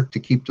on-the-ground work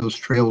to keep those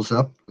trails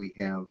up. We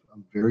have a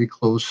very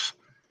close,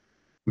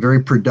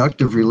 very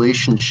productive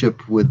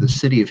relationship with the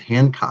city of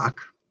Hancock,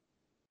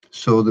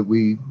 so that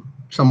we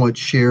somewhat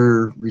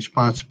share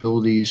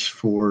responsibilities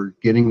for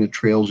getting the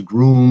trails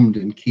groomed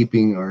and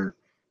keeping our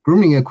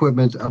grooming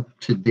equipment up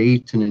to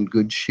date and in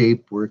good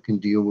shape where it can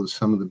deal with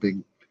some of the big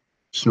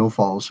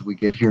snowfalls that we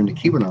get here in the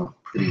Keweenaw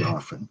pretty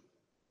often.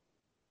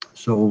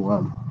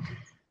 So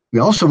we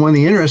also, one of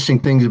the interesting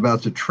things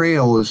about the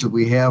trail is that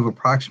we have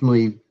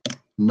approximately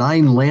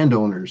 9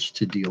 landowners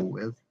to deal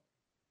with.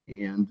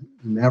 And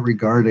in that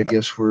regard, I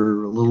guess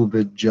we're a little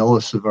bit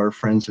jealous of our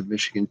friends at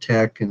Michigan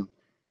Tech and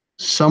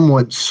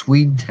somewhat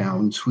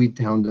Swedetown.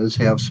 Swedetown does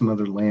have some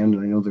other land,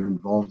 and I know they're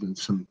involved in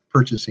some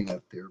purchasing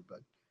up there,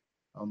 but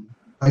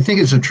I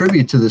think it's a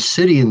tribute to the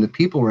city and the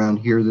people around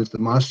here that the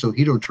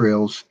Mostohito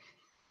Trails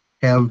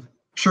have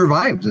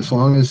survived as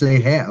long as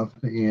they have,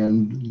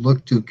 and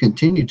look to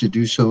continue to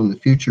do so in the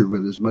future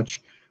with as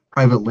much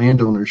private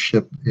land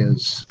ownership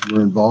as we're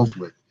involved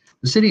with.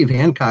 The city of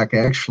Hancock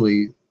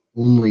actually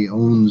only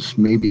owns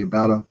maybe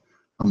about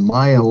a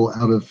mile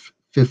out of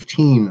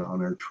 15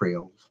 on our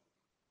trails.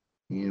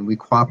 and we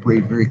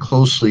cooperate very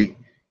closely.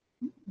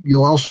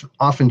 You'll also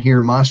often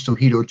hear Mas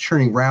Tohito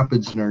Churning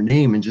Rapids in our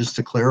name, and just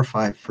to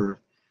clarify for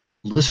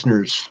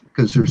listeners,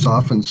 because there's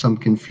often some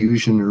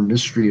confusion or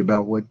mystery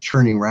about what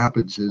Churning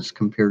Rapids is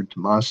compared to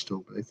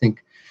Mosto, but I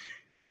think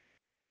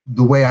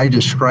the way I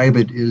describe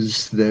it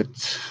is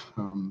that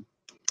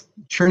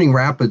Churning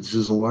Rapids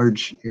is a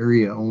large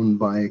area owned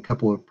by a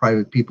couple of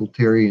private people,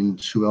 Terry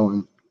and Sue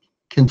Ellen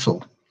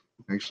Kinsel,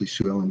 actually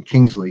Sue Ellen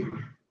Kingsley,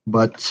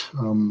 but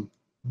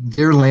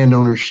their land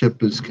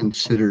ownership is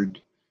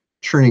considered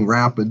Churning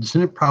Rapids,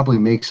 and it probably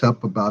makes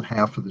up about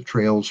half of the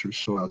trails or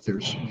so out there,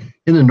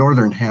 in the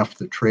northern half of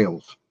the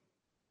trails.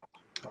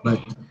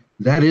 But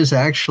that is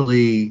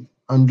actually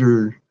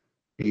under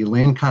a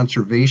land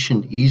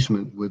conservation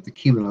easement with the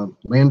Keweenaw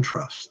Land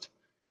Trust.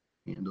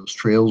 And those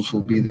trails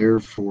will be there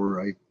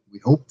for, we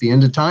hope, the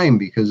end of time,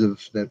 because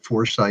of that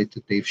foresight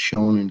that they've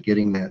shown in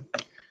getting that,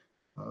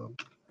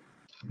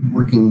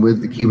 working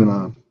with the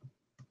Keweenaw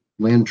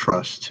Land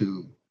Trust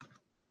to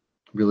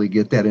really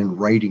get that in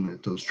writing,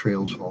 that those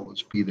trails will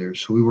always be there.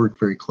 So we work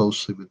very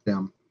closely with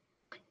them.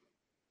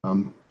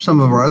 Some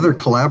of our other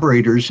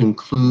collaborators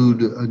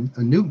include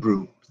a new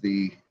group,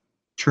 the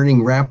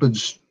Churning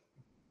Rapids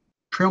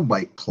Trail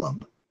Bike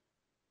Club,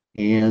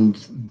 and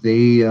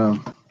they, or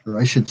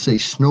I should say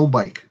Snow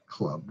Bike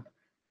Club,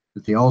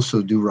 that they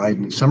also do ride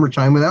in the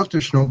summertime without their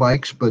snow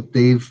bikes, but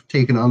they've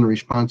taken on the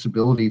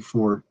responsibility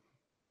for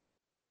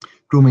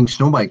grooming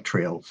snow bike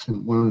trails.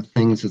 And one of the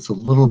things that's a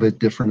little bit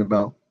different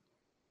about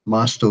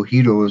Mas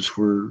Tohito is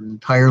we're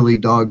entirely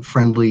dog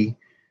friendly,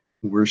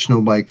 we're snow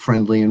bike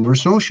friendly, and we're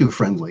snowshoe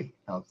friendly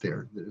out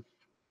there. If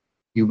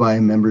you buy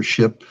a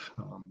membership,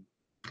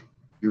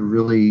 you're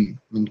really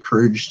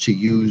encouraged to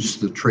use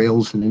the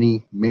trails in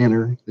any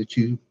manner that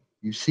you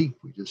see.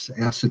 We just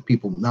ask that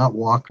people not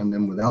walk on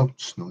them without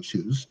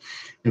snowshoes,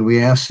 and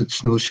we ask that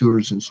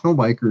snowshoers and snow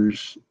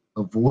bikers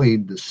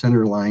avoid the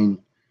center line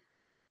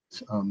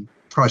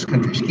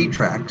cross-country ski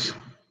tracks.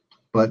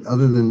 But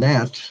other than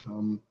that,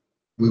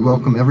 we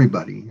welcome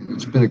everybody. And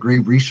it's been a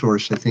great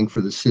resource, I think,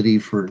 for the city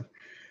for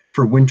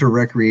winter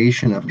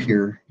recreation up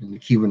here in the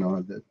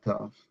Keweenaw,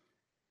 that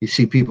you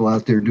see people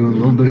out there doing a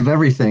little bit of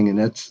everything, and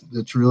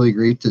that's really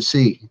great to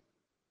see.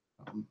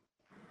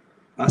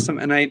 Awesome.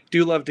 And I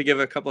do love to give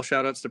a couple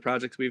shout outs to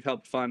projects we've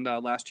helped fund.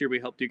 Last year, we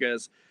helped you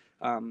guys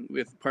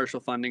with partial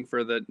funding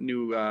for the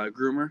new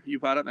groomer you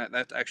bought up.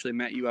 That actually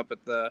met you up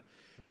at the,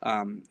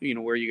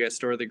 where you guys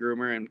store the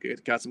groomer, and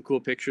got some cool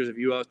pictures of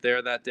you out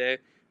there that day.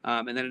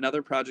 And then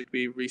another project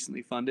we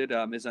recently funded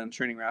is on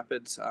Churning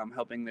Rapids,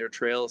 helping their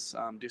trails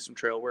do some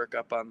trail work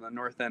up on the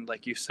north end,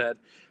 like you said,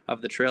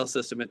 of the trail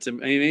system. It's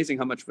amazing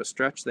how much of a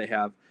stretch they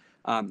have.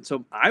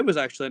 So I was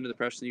actually under the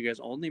impression that you guys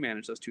only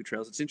manage those two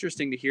trails. It's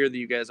interesting to hear that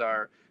you guys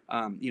are,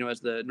 as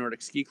the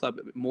Nordic Ski Club,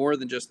 more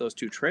than just those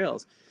two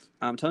trails.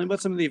 Tell me about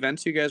some of the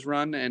events you guys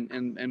run and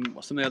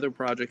some of the other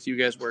projects you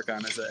guys work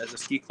on as a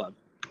ski club.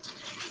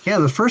 Yeah,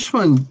 the first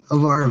one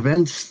of our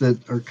events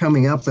that are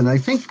coming up, and I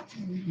think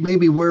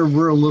maybe where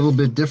we're a little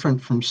bit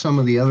different from some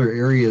of the other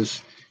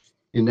areas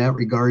in that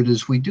regard,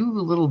 is we do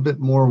a little bit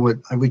more what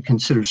I would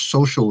consider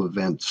social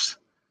events,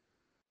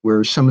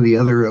 where some of the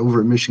other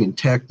over at Michigan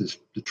Tech,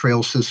 the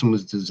trail system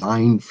was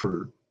designed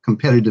for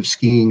competitive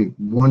skiing,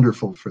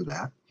 wonderful for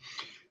that.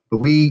 But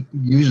we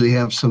usually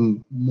have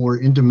some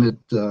more intimate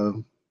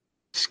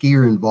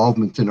skier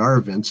involvement in our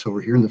events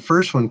over here. And the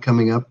first one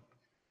coming up,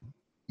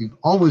 we've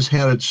always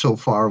had it so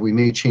far. We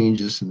may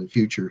change this in the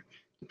future,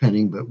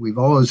 depending, but we've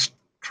always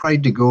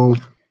tried to go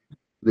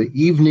the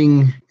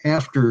evening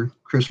after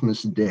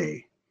Christmas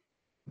Day,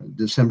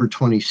 December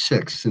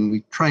 26th. And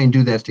we try and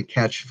do that to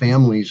catch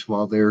families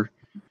while they're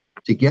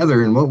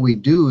together. And what we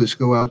do is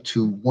go out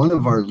to one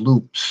of our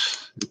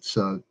loops. It's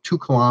 2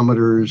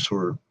 kilometers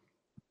or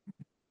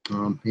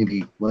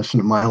maybe less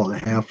than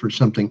 1.5 miles or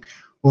something,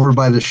 over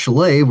by the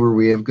chalet where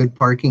we have good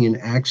parking and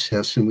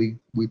access. And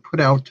we put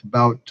out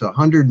about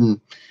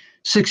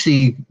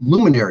 160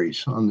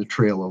 luminaries on the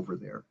trail over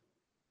there.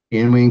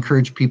 And we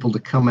encourage people to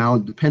come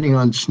out, depending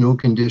on snow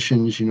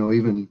conditions,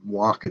 even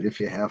walk it if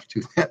you have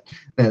to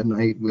that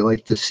night. We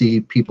like to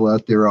see people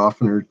out there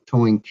often are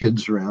towing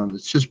kids around.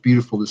 It's just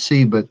beautiful to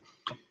see. But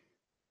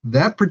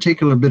that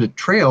particular bit of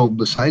trail,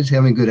 besides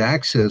having good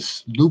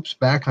access, loops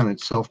back on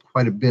itself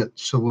quite a bit.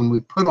 So when we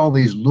put all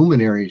these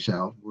luminaries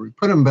out, we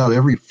put them about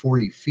every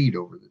 40 feet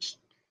over this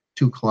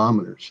 2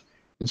 kilometers.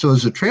 And so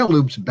as the trail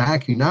loops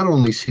back, you not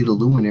only see the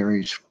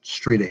luminaries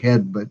straight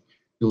ahead, but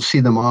you'll see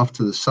them off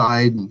to the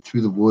side and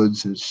through the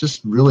woods. And it's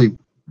just really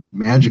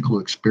magical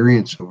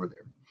experience over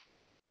there.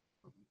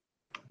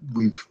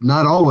 We've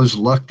not always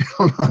lucked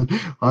out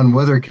on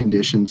weather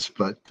conditions,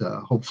 but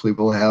hopefully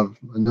we'll have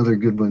another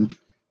good one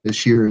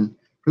this year. And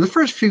for the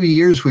first few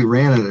years we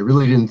ran it, I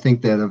really didn't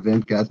think that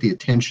event got the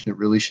attention it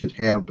really should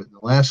have. But in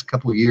the last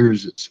couple of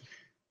years,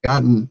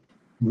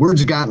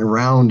 word's gotten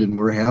around, and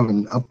we're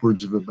having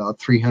upwards of about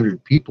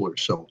 300 people or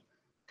so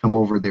come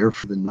over there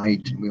for the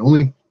night. And we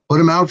only put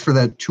them out for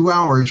that 2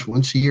 hours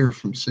once a year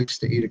from 6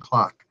 to 8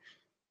 o'clock,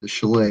 the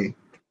chalet.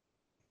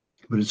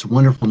 But it's a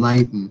wonderful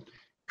night, and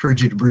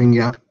encourage you to bring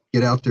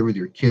get out there with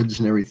your kids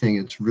and everything,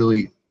 it's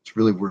really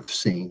worth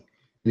seeing.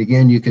 And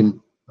again, you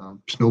can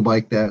snow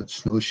bike that,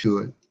 snowshoe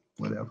it,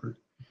 whatever.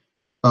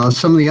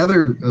 Some of the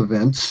other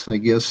events, I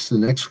guess the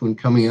next one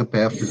coming up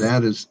after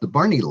that is the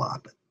Barney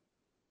Lob.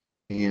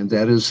 And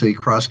that is a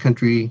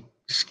cross-country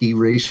ski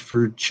race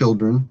for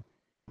children.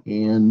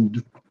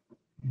 And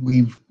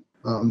we've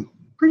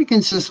pretty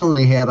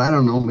consistently had, I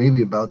don't know,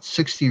 maybe about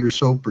 60 or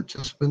so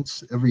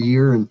participants every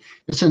year. And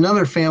it's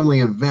another family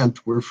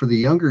event where for the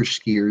younger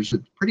skiers,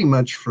 it's pretty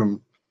much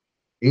from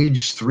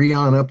age 3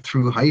 on up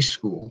through high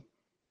school.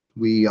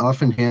 We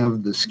often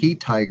have the Ski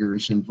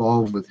Tigers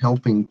involved with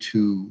helping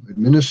to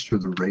administer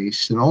the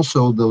race. And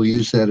also they'll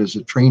use that as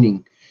a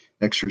training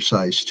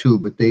exercise too,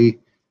 but they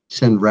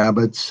send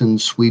rabbits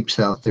and sweeps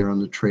out there on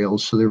the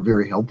trails, so they're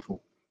very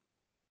helpful.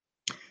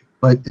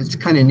 But it's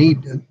kind of neat.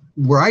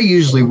 Where I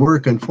usually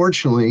work,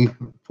 unfortunately,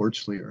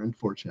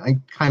 I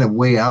kind of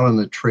way out on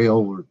the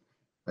trail where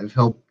I've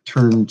helped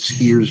turn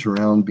skiers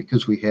around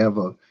because we have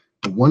a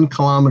 1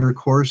 kilometer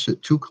course, a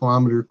 2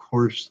 kilometer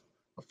course,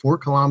 a 4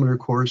 kilometer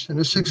course, and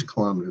a 6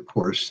 kilometer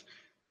course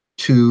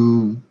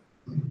to,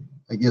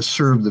 I guess,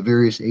 serve the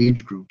various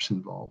age groups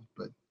involved.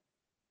 But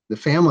the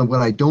family,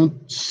 what I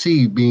don't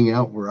see being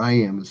out where I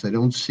am is I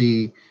don't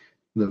see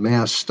the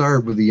mass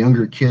start with the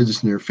younger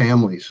kids and their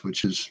families,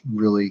 which is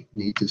really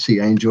neat to see.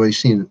 I enjoy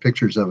seeing the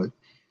pictures of it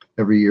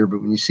every year,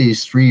 but when you see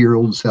these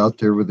 3-year-olds out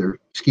there with their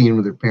skiing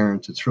with their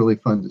parents, it's really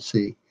fun to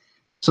see.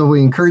 So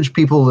we encourage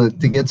people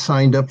to get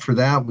signed up for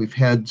that. We've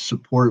had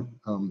support.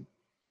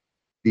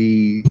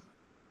 The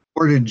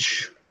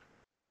Portage,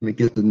 let me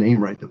get the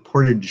name right, the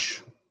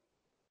Portage,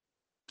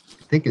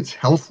 I think it's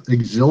Health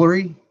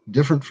Auxiliary,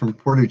 different from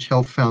Portage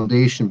Health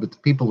Foundation, but the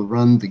people who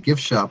run the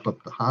gift shop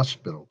up the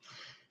hospital.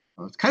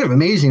 It's kind of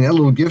amazing. That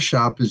little gift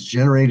shop has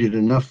generated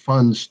enough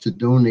funds to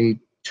donate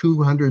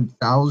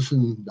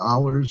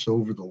 $200,000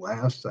 over the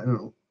last, I don't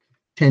know,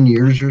 10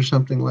 years or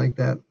something like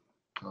that.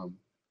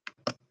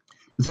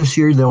 This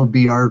year, they'll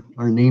be our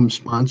name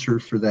sponsor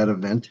for that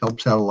event.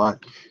 Helps out a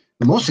lot.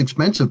 The most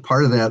expensive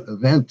part of that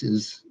event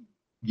is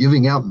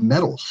giving out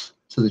medals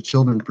to the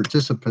children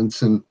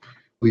participants. And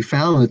we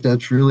found that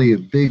that's really a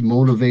big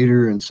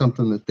motivator and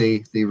something that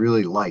they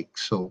really like.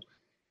 So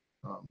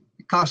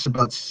it costs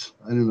about,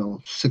 I don't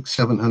know,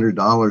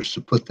 $600-700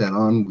 to put that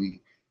on.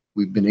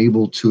 We've been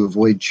able to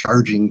avoid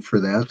charging for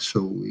that.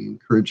 So we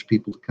encourage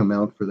people to come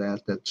out for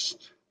that.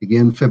 That's,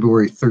 again,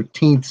 February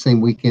 13th,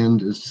 same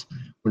weekend as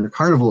Winter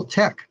Carnival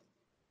Tech.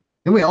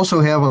 And we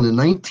also have on the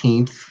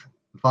 19th,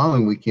 the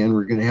following weekend,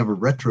 we're going to have a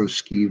retro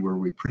ski where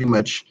we pretty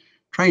much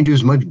try and do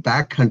as much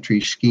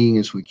backcountry skiing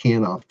as we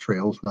can off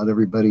trails. Not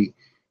everybody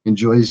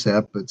enjoys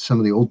that, but some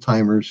of the old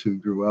timers who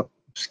grew up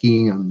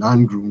skiing on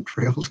non-groomed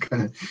trails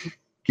kind of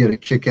get a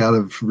kick out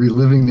of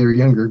reliving their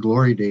younger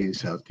glory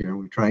days out there. And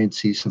we try and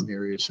see some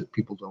areas that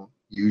people don't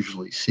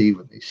usually see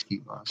when they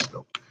ski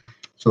Mosto.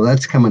 So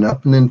that's coming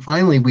up. And then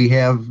finally, we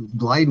have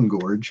Glide and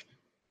Gorge,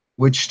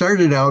 which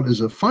started out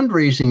as a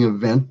fundraising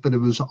event, but it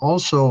was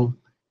also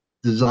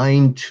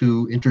designed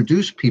to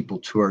introduce people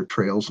to our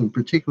trails, and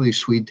particularly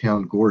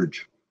Swedetown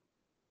Gorge.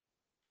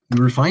 We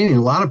were finding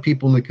a lot of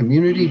people in the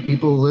community,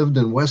 people who lived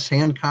in West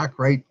Hancock,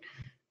 right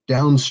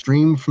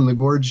downstream from the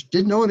gorge,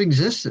 didn't know it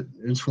existed.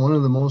 It's one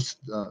of the most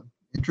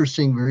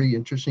very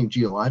interesting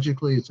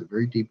geologically. It's a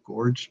very deep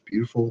gorge,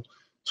 beautiful.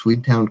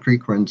 Swedetown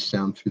Creek runs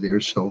down through there.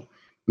 So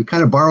we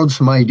kind of borrowed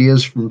some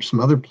ideas from some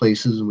other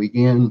places and we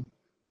began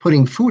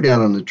putting food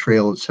out on the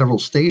trail at several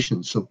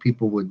stations so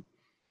people would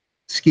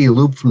ski a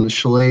loop from the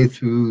chalet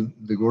through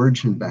the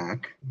gorge and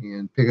back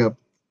and pick up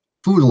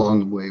food along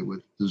the way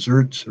with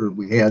desserts, or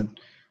we had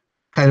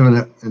kind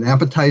of an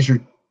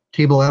appetizer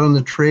table out on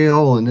the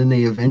trail, and then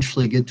they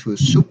eventually get to a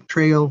soup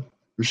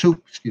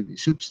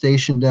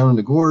station down in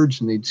the gorge,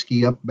 and they'd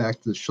ski up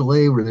back to the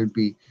chalet where there'd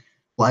be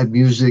live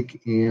music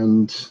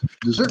and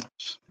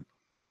desserts.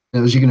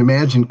 Now, as you can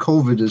imagine,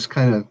 COVID has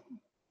kind of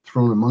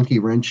thrown a monkey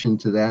wrench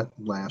into that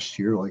last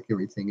year, like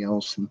everything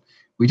else. And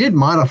we did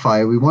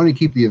modify it. We wanted to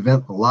keep the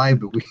event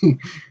alive, but we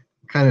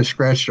kind of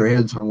scratched our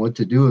heads on what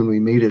to do, and we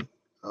made it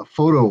a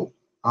photo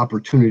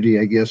opportunity,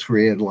 I guess, where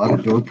you had a lot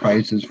of door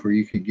prizes where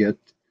you could get,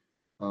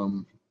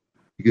 you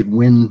could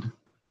win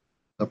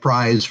a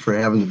prize for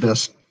having the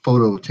best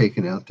photo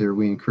taken out there.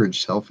 We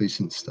encouraged selfies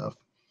and stuff.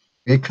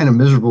 We had kind of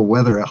miserable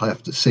weather, I'll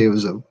have to say. It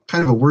was a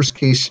kind of a worst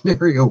case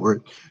scenario where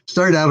it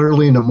started out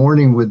early in the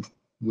morning with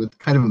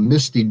kind of a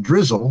misty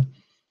drizzle,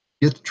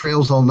 get the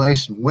trails all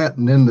nice and wet,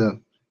 and then the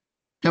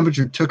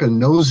temperature took a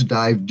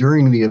nosedive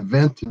during the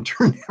event and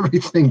turned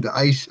everything to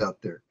ice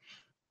out there.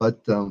 But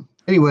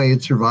anyway,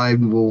 it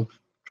survived, and we'll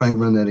try and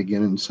run that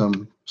again in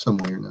some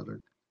way or another.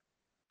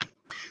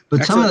 But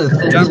Excellent. some of the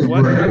things John,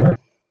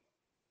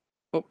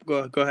 that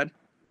go ahead.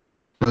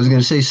 I was going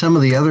to say some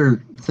of the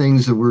other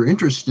things that we're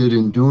interested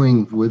in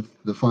doing with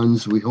the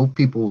funds we hope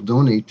people will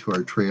donate to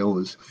our trail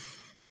is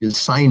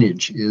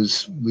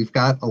signage. We've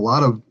got a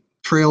lot of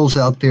trails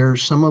out there.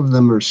 Some of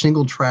them are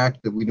single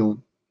track that we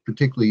don't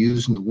particularly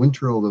use in the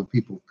winter, although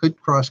people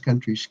could cross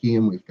country ski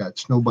them. We've got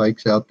snow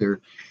bikes out there.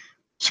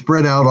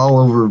 spread out all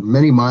over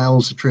many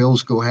miles. The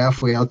trails go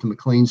halfway out to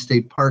McLean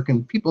State Park,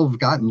 and people have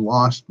gotten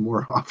lost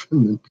more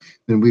often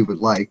than we would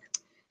like.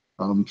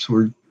 So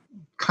we're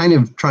kind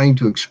of trying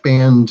to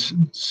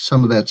expand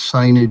some of that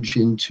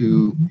signage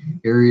into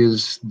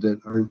areas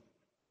that are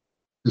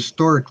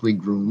historically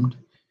groomed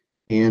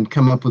and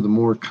come up with a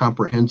more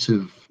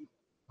comprehensive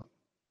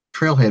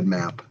trailhead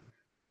map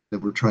that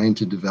we're trying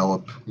to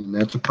develop. And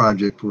that's a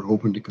project we're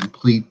hoping to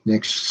complete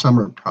next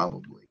summer,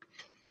 probably.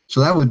 So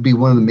that would be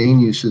one of the main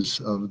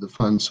uses of the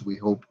funds we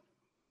hope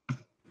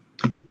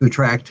to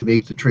attract to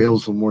make the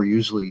trails a little more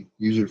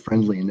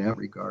user-friendly in that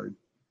regard.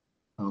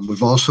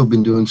 We've also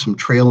been doing some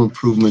trail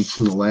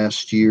improvements in the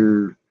last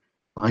year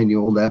behind the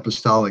old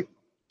Apostolic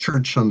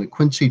Church on the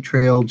Quincy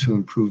Trail to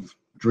improve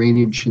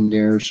drainage in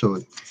there so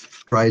it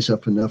dries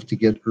up enough to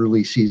get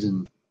early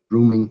season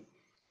grooming.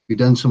 We've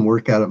done some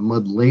work out at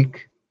Mud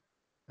Lake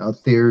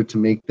out there to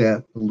make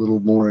that a little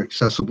more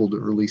accessible to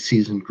early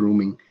season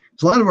grooming.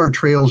 So a lot of our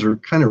trails are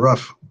kind of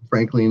rough,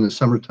 frankly, in the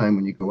summertime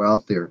when you go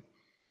out there.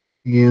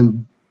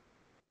 And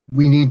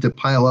we need to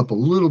pile up a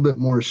little bit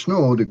more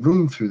snow to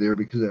groom through there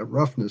because of that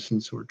roughness.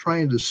 And so we're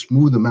trying to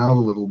smooth them out a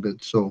little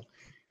bit so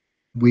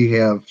we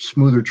have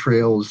smoother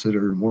trails that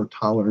are more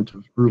tolerant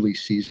of early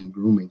season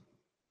grooming.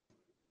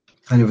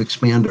 Kind of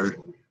expand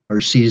our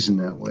season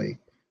that way.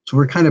 So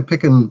we're kind of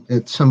picking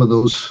at some of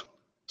those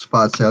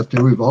spots out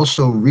there. We've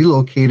also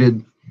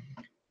relocated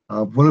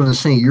one of the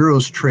St.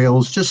 Euros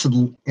trails, just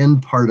the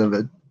end part of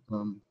it,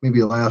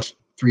 maybe the last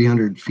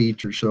 300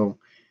 feet or so.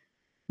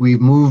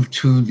 We've moved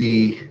to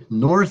the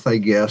north, I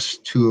guess,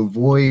 to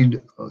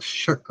avoid a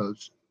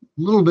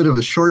little bit of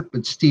a short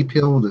but steep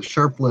hill with a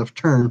sharp left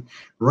turn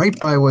right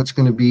by what's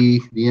going to be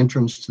the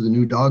entrance to the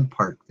new dog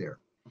park there.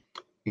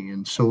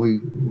 And so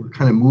we're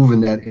kind of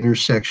moving that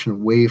intersection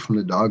away from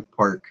the dog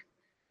park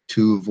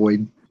to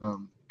avoid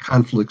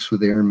conflicts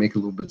with there and make it a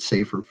little bit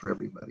safer for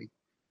everybody.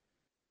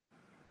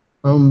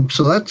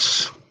 So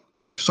that's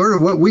sort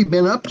of what we've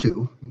been up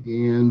to,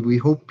 and we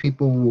hope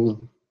people will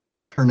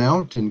turn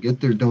out and get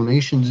their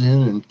donations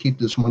in and keep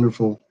this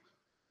wonderful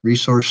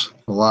resource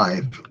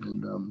alive.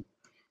 And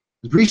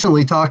was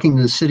recently talking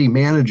to the city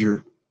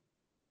manager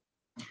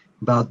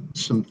about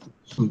some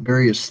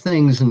various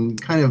things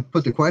and kind of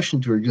put the question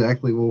to her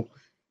exactly, well,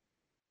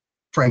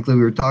 frankly,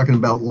 we were talking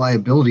about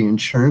liability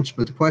insurance,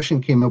 but the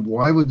question came up,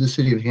 why would the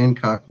city of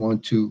Hancock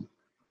want to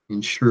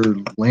insure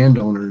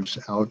landowners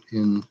out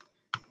in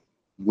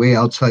way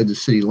outside the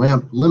city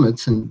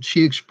limits? And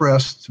she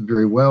expressed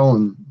very well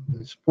and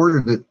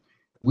supported that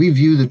we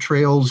view the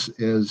trails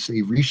as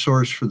a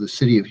resource for the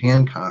city of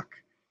Hancock,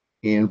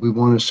 and we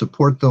want to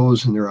support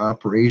those in their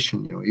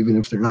operation. You know, even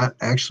if they're not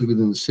actually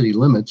within the city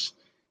limits,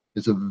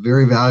 it's a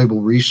very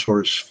valuable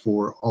resource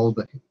for all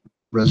the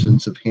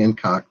residents of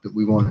Hancock that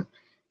we want to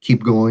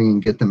keep going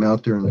and get them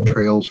out there on the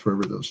trails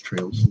wherever those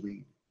trails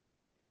lead.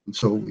 And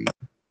so we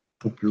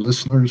hope your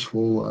listeners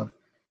will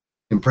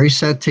embrace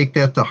that, take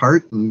that to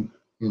heart, and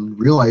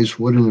realize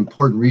what an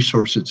important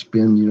resource it's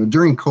been. You know,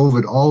 during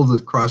COVID, all of the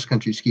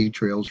cross-country ski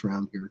trails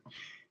around here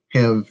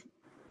have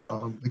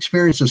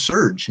experienced a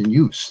surge in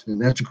use,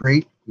 and that's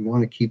great. We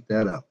want to keep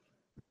that up.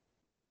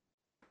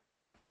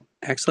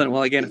 Excellent.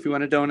 Well, again, if you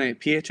want to donate,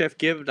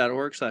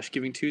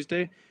 phfgive.org/Giving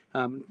Tuesday.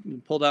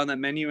 Pull down that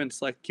menu and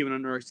select Keweenaw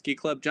Nordic Ski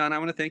Club. John, I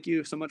want to thank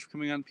you so much for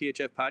coming on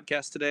PHF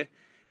Podcast today,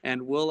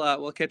 and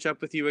we'll catch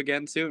up with you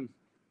again soon.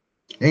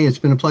 Hey, it's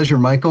been a pleasure,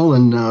 Michael,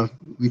 and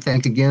we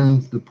thank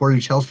again the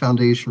Portage Health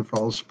Foundation for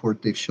all the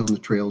support they've shown the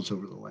trails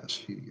over the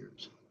last few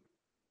years.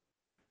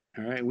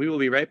 All right, we will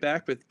be right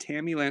back with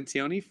Tammy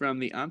Lancioni from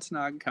the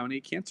Ontonagon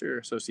County Cancer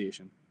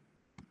Association.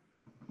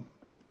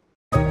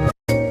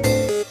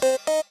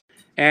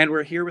 And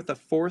we're here with the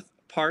fourth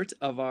part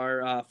of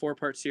our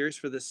four-part series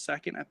for the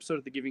second episode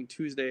of the Giving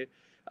Tuesday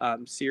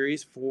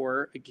series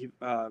for the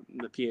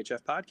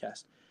PHF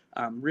podcast.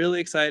 I'm really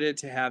excited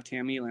to have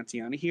Tammy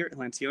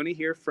Lancioni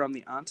here from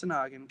the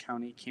Ontonagon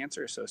County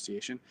Cancer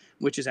Association,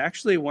 which is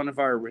actually one of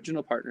our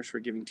original partners for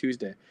Giving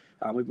Tuesday.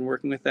 We've been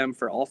working with them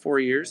for all 4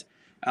 years.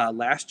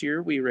 Last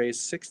year, we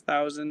raised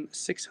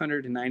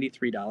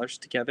 $6,693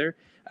 together.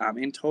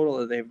 In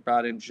total, they've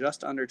brought in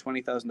just under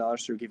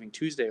 $20,000 through Giving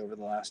Tuesday over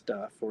the last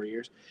 4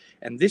 years.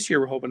 And this year,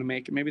 we're hoping to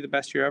make it maybe the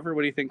best year ever.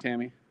 What do you think,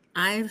 Tammy?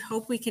 I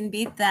hope we can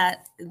beat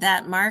that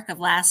mark of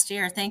last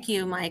year. Thank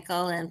you,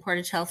 Michael and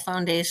Portage Health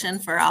Foundation,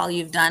 for all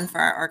you've done for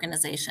our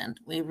organization.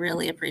 We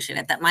really appreciate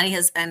it. That money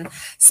has been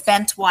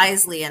spent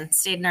wisely and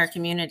stayed in our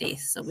community.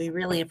 So we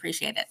really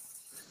appreciate it.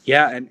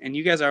 Yeah, and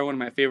you guys are one of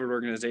my favorite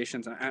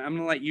organizations. I'm going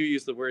to let you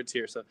use the words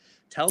here. So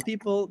tell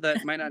people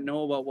that might not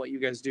know about what you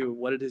guys do,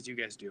 what it is you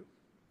guys do.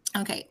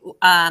 Okay.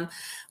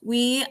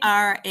 We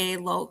are a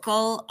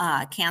local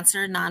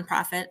cancer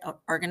nonprofit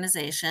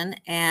organization,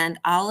 and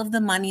all of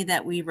the money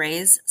that we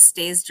raise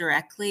stays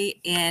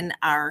directly in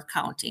our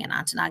county, in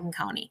Ontonagon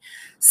County.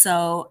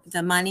 So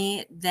the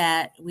money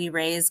that we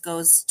raise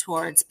goes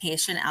towards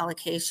patient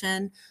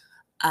allocation.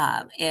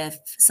 If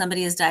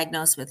somebody is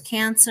diagnosed with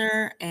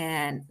cancer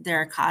and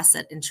there are costs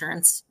that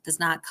insurance does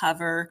not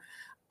cover,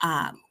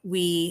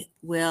 we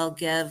will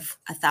give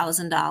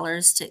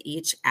 $1,000 to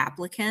each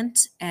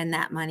applicant, and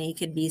that money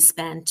could be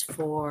spent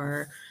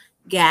for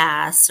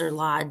gas or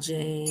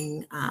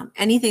lodging,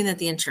 anything that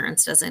the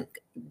insurance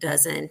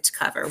doesn't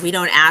cover. We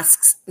don't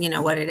ask,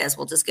 what it is.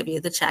 We'll just give you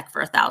the check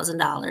for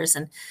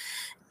 $1,000,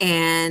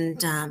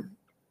 and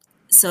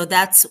so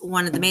that's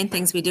one of the main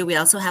things we do. We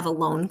also have a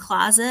loan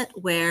closet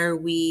where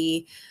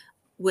we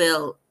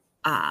will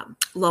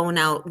loan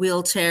out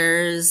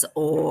wheelchairs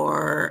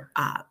or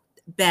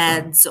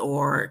beds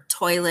or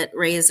toilet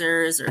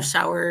raisers or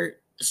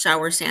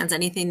shower stands,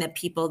 anything that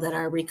people that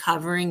are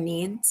recovering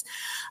needs.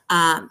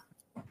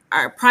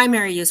 Our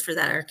primary use for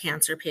that are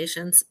cancer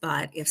patients,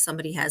 but if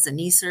somebody has a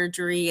knee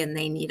surgery and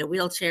they need a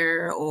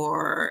wheelchair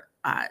or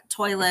a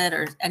toilet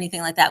or anything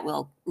like that,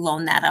 we'll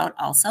loan that out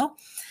also.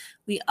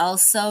 We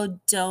also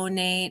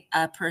donate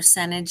a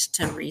percentage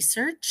to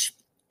research.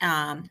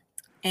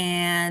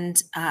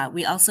 And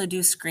we also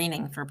do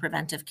screening for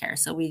preventive care.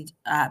 So we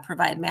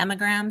provide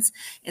mammograms.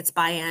 It's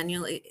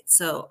biannually.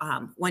 So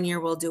 1 year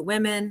we'll do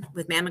women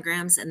with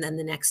mammograms, and then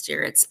the next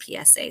year it's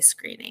PSA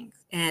screening.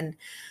 And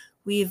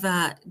we've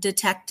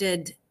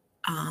detected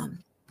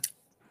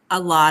a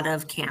lot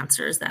of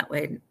cancers that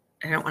way.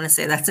 I don't want to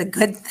say that's a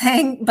good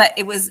thing, but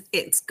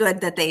it's good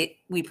that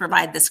we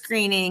provide the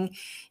screening,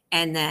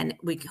 and then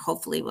we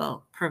hopefully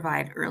will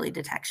provide early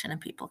detection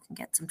and people can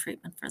get some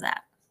treatment for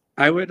that.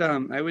 I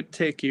would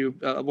take you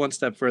one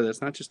step further.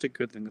 It's not just a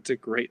good thing; it's a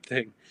great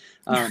thing.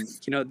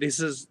 This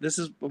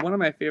is one of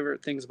my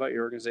favorite things about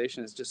your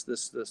organization is just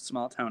the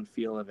small town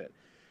feel of it,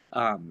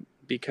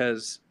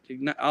 because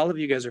all of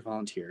you guys are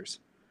volunteers.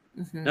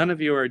 Mm-hmm. None of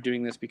you are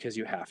doing this because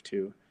you have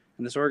to,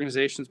 and this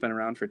organization's been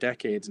around for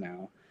decades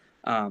now.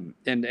 And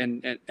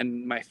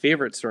my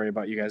favorite story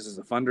about you guys is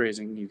the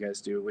fundraising you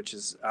guys do, which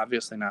has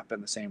obviously not been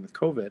the same with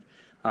COVID.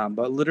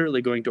 But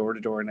literally going door to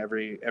door in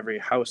every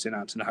house in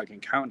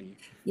Ontonagon County.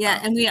 Yeah,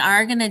 and we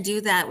are going to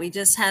do that. We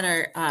just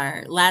had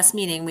our last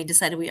meeting. We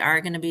decided we are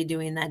going to be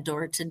doing that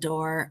door to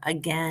door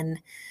again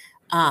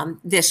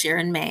this year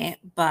in May,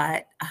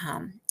 but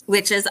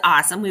which is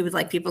awesome. We would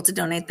like people to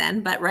donate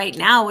then, but right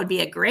now would be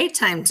a great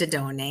time to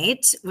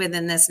donate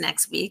within this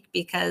next week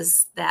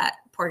because that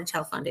Portage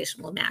Health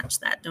Foundation will match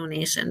that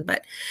donation.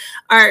 But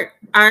our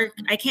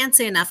I can't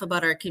say enough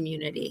about our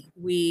community.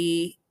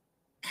 We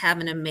have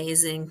an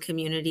amazing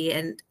community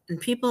and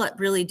people that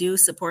really do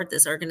support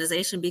this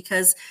organization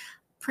because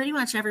pretty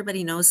much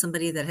everybody knows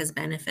somebody that has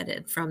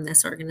benefited from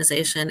this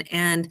organization.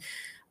 And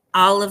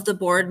all of the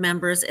board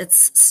members,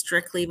 it's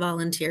strictly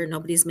volunteer.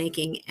 Nobody's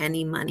making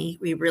any money.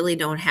 We really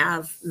don't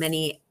have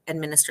many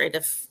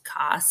administrative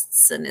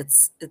costs. And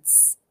it's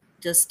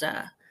just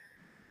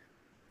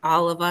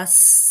all of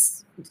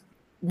us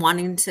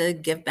wanting to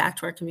give back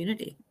to our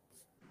community.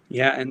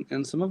 Yeah.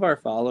 And some of our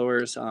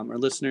followers or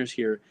listeners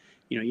here,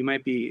 you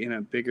might be in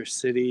a bigger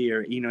city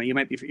or,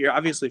 you're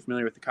obviously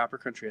familiar with the Copper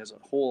Country as a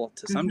whole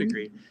to some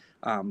degree.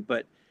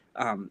 But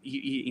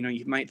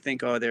you might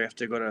think, they have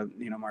to go to,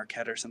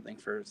 Marquette or something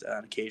for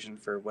an occasion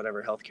for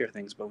whatever healthcare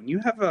things. But when you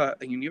have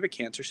a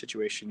cancer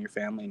situation in your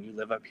family and you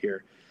live up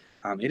here,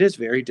 it is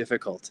very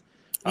difficult.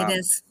 It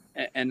is.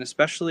 And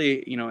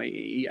especially,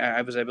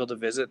 I was able to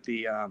visit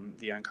the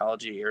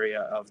oncology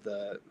area of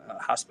the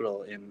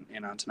hospital in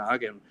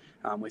Ontonagon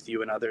with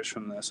you and others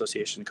from the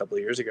association a couple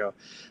of years ago,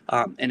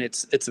 and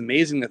it's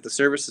amazing that the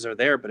services are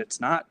there, but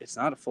it's not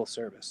a full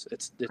service.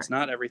 It's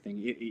not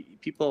everything.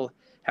 People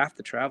have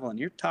to travel, and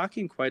you're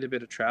talking quite a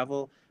bit of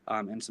travel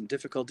and some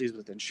difficulties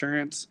with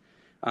insurance,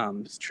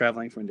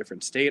 traveling from a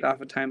different state,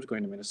 oftentimes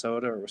going to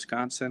Minnesota or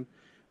Wisconsin.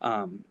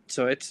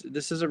 So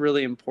this is a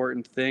really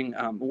important thing.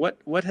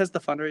 What has the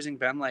fundraising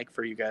been like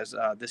for you guys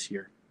this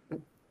year?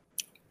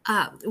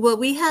 Well,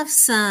 we have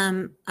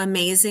some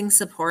amazing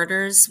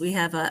supporters. We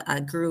have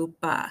a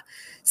group,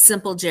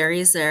 Simple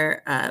Jerry's.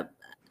 They're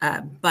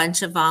a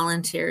bunch of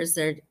volunteers.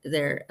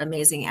 They're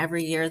amazing.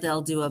 Every year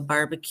they'll do a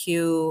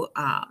barbecue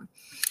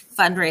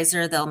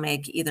fundraiser. They'll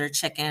make either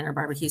chicken or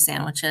barbecue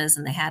sandwiches,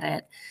 and they had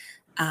it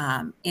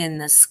in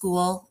the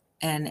school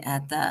and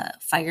at the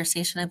fire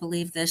station, I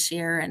believe, this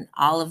year. And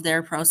all of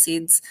their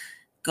proceeds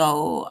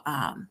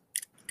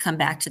come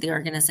back to the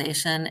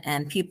organization.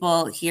 And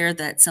people hear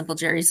that Simple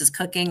Jerry's is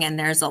cooking and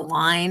there's a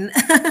line.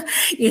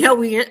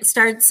 We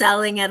start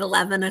selling at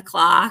 11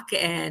 o'clock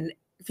and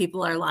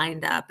people are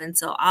lined up. And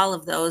so all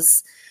of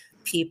those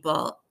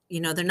people,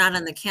 they're not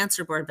on the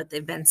cancer board, but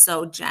they've been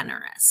so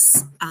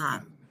generous.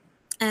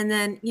 And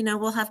then,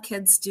 we'll have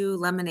kids do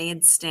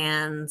lemonade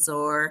stands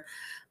or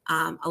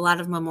a lot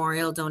of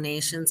memorial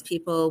donations.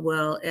 People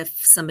will, if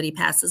somebody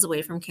passes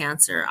away from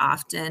cancer,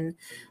 often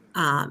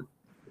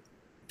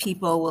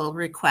people will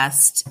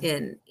request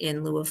in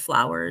lieu of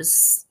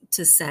flowers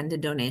to send a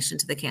donation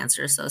to the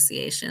Cancer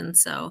Association.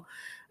 So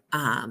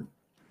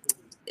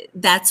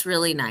that's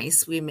really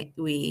nice.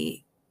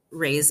 We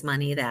raise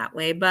money that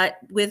way. But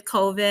with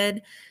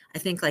COVID, I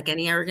think like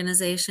any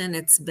organization,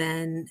 it's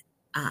been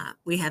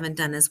we haven't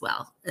done as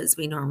well as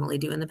we normally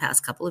do in the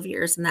past couple of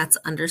years, and that's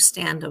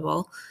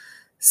understandable.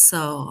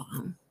 So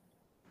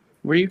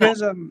Were you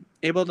guys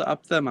able to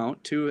up the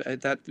amount to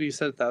that? You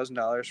said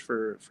 $1,000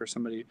 for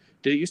somebody.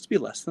 Did it used to be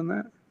less than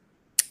that?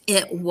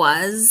 It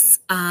was,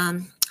 I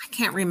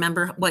can't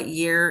remember what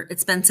year.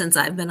 It's been since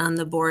I've been on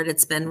the board.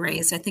 It's been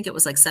raised. I think it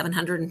was like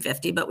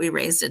 750, but we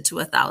raised it to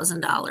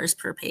 $1,000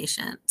 per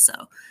patient. So,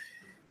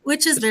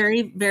 which is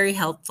very, very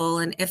helpful.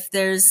 And if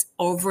there's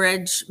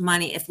overage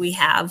money, if we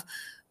have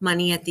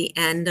money at the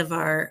end of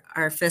our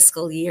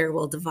fiscal year,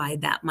 we'll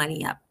divide that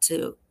money up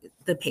to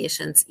the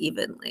patients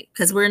evenly,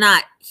 because we're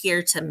not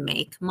here to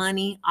make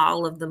money.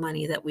 All of the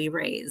money that we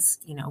raise,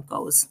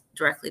 goes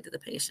directly to the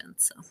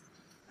patients. So.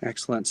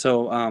 Excellent.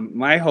 So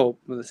my hope,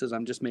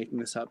 I'm just making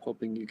this up,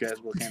 hoping you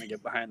guys will kind of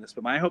get behind this,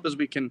 but my hope is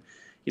we can,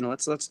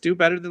 let's do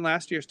better than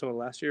last year's total.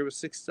 Last year was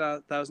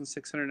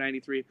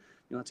 $6,693.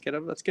 Let's get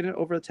it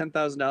over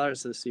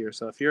 $10,000 this year.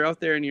 So if you're out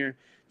there and you're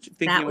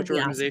thinking of which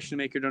organization to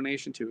make your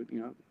donation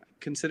to,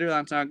 consider the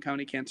Onondaga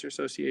County Cancer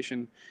Association,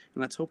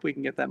 and let's hope we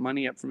can get that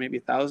money up from maybe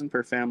 $1,000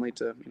 per family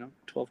to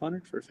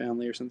 $1,200 for a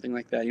family or something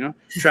like that.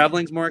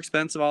 Traveling's more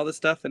expensive, all this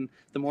stuff, and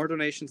the more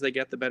donations they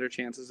get, the better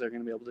chances they're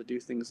going to be able to do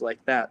things like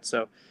that.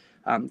 So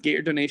get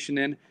your donation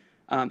in.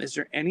 Is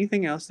there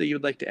anything else that you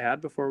would like to add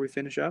before we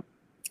finish up?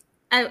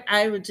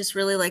 I would just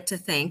really like to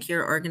thank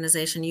your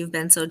organization. You've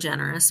been so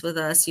generous with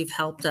us. You've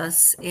helped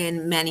us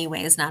in many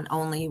ways, not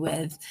only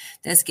with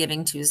this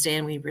Giving Tuesday,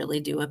 and we really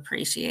do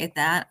appreciate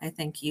that. I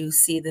think you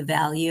see the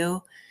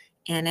value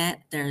in it.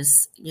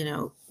 There's,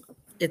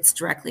 it's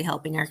directly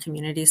helping our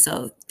community.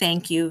 So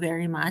thank you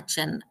very much.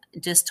 And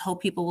just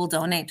hope people will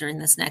donate during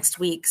this next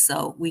week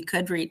so we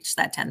could reach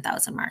that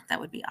 10,000 mark. That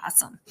would be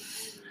awesome.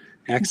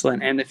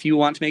 Excellent. And if you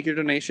want to make your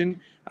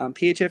donation,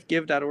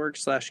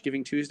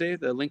 phfgive.org/Giving Tuesday.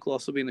 The link will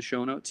also be in the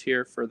show notes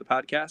here for the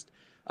podcast.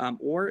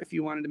 Or if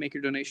you wanted to make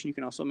your donation, you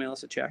can also mail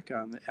us a check.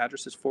 The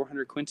address is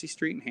 400 Quincy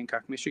Street in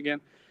Hancock, Michigan.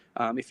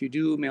 If you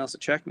do mail us a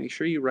check, make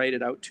sure you write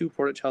it out to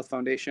Portage Health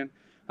Foundation.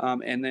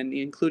 And then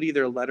include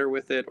either a letter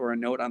with it or a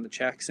note on the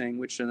check saying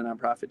which of the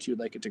nonprofits you'd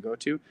like it to go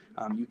to.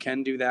 You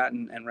can do that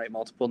and write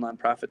multiple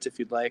nonprofits if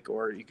you'd like,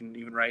 or you can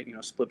even write,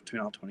 split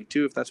between all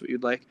 22 if that's what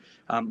you'd like.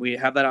 We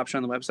have that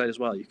option on the website as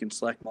well. You can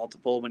select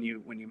multiple when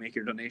you make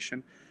your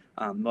donation,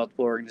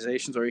 multiple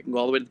organizations, or you can go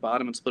all the way to the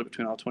bottom and split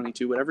between all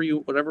 22.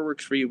 Whatever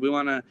works for you.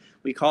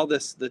 We call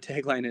this, the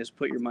tagline is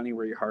put your money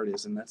where your heart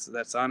is, and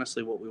that's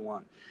honestly what we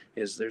want.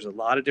 Is there's a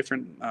lot of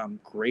different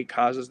great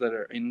causes that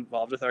are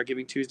involved with our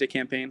Giving Tuesday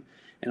campaign,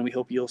 and we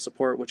hope you'll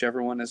support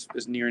whichever one is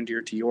near and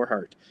dear to your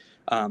heart.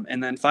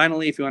 And then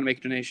finally, if you want to make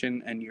a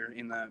donation and you're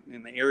in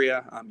the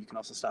area, you can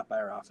also stop by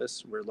our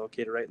office. We're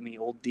located right in the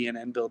old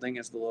DNN building,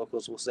 as the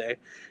locals will say,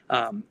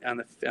 on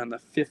the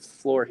 5th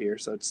floor here.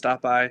 So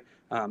stop by.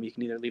 You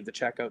can either leave the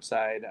check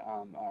outside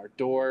our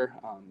door,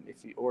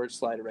 or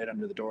slide it right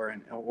under the door,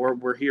 or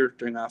we're here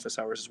during office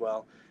hours as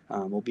well.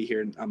 We'll be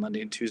here on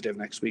Monday and Tuesday of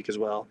next week as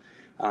well.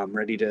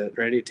 Ready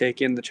to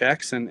take in the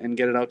checks and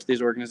get it out to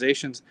these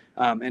organizations.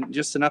 And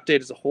just an update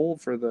as a whole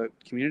for the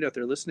community out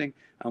there listening,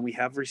 we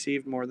have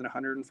received more than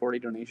 140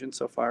 donations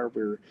so far.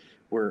 We're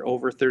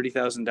over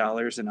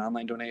 $30,000 in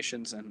online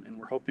donations, and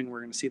we're hoping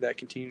we're going to see that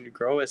continue to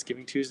grow as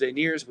Giving Tuesday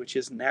nears, which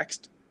is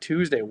next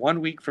Tuesday, 1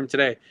 week from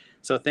today.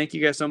 So thank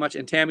you guys so much.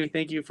 And Tammy,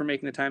 thank you for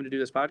making the time to do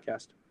this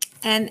podcast.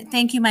 And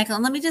thank you, Michael.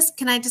 And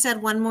can I just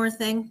add one more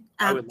thing?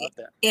 I would love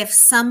that. If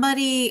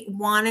somebody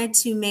wanted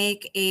to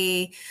make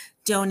a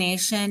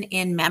donation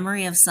in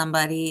memory of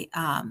somebody,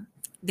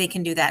 they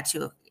can do that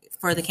too,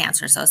 for the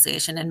Cancer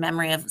Association, in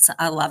memory of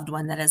a loved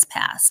one that has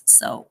passed.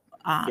 So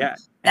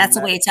that's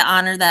a way to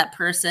honor that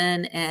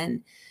person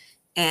and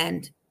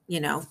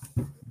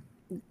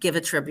give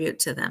a tribute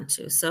to them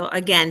too. So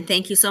again,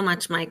 thank you so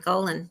much,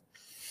 Michael, and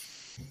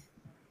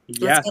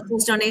let's get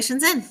those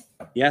donations in.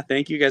 Yeah,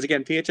 thank you guys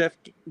again.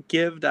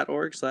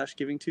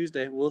 phfgive.org/Giving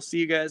Tuesday. We'll see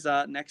you guys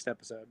next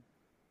episode.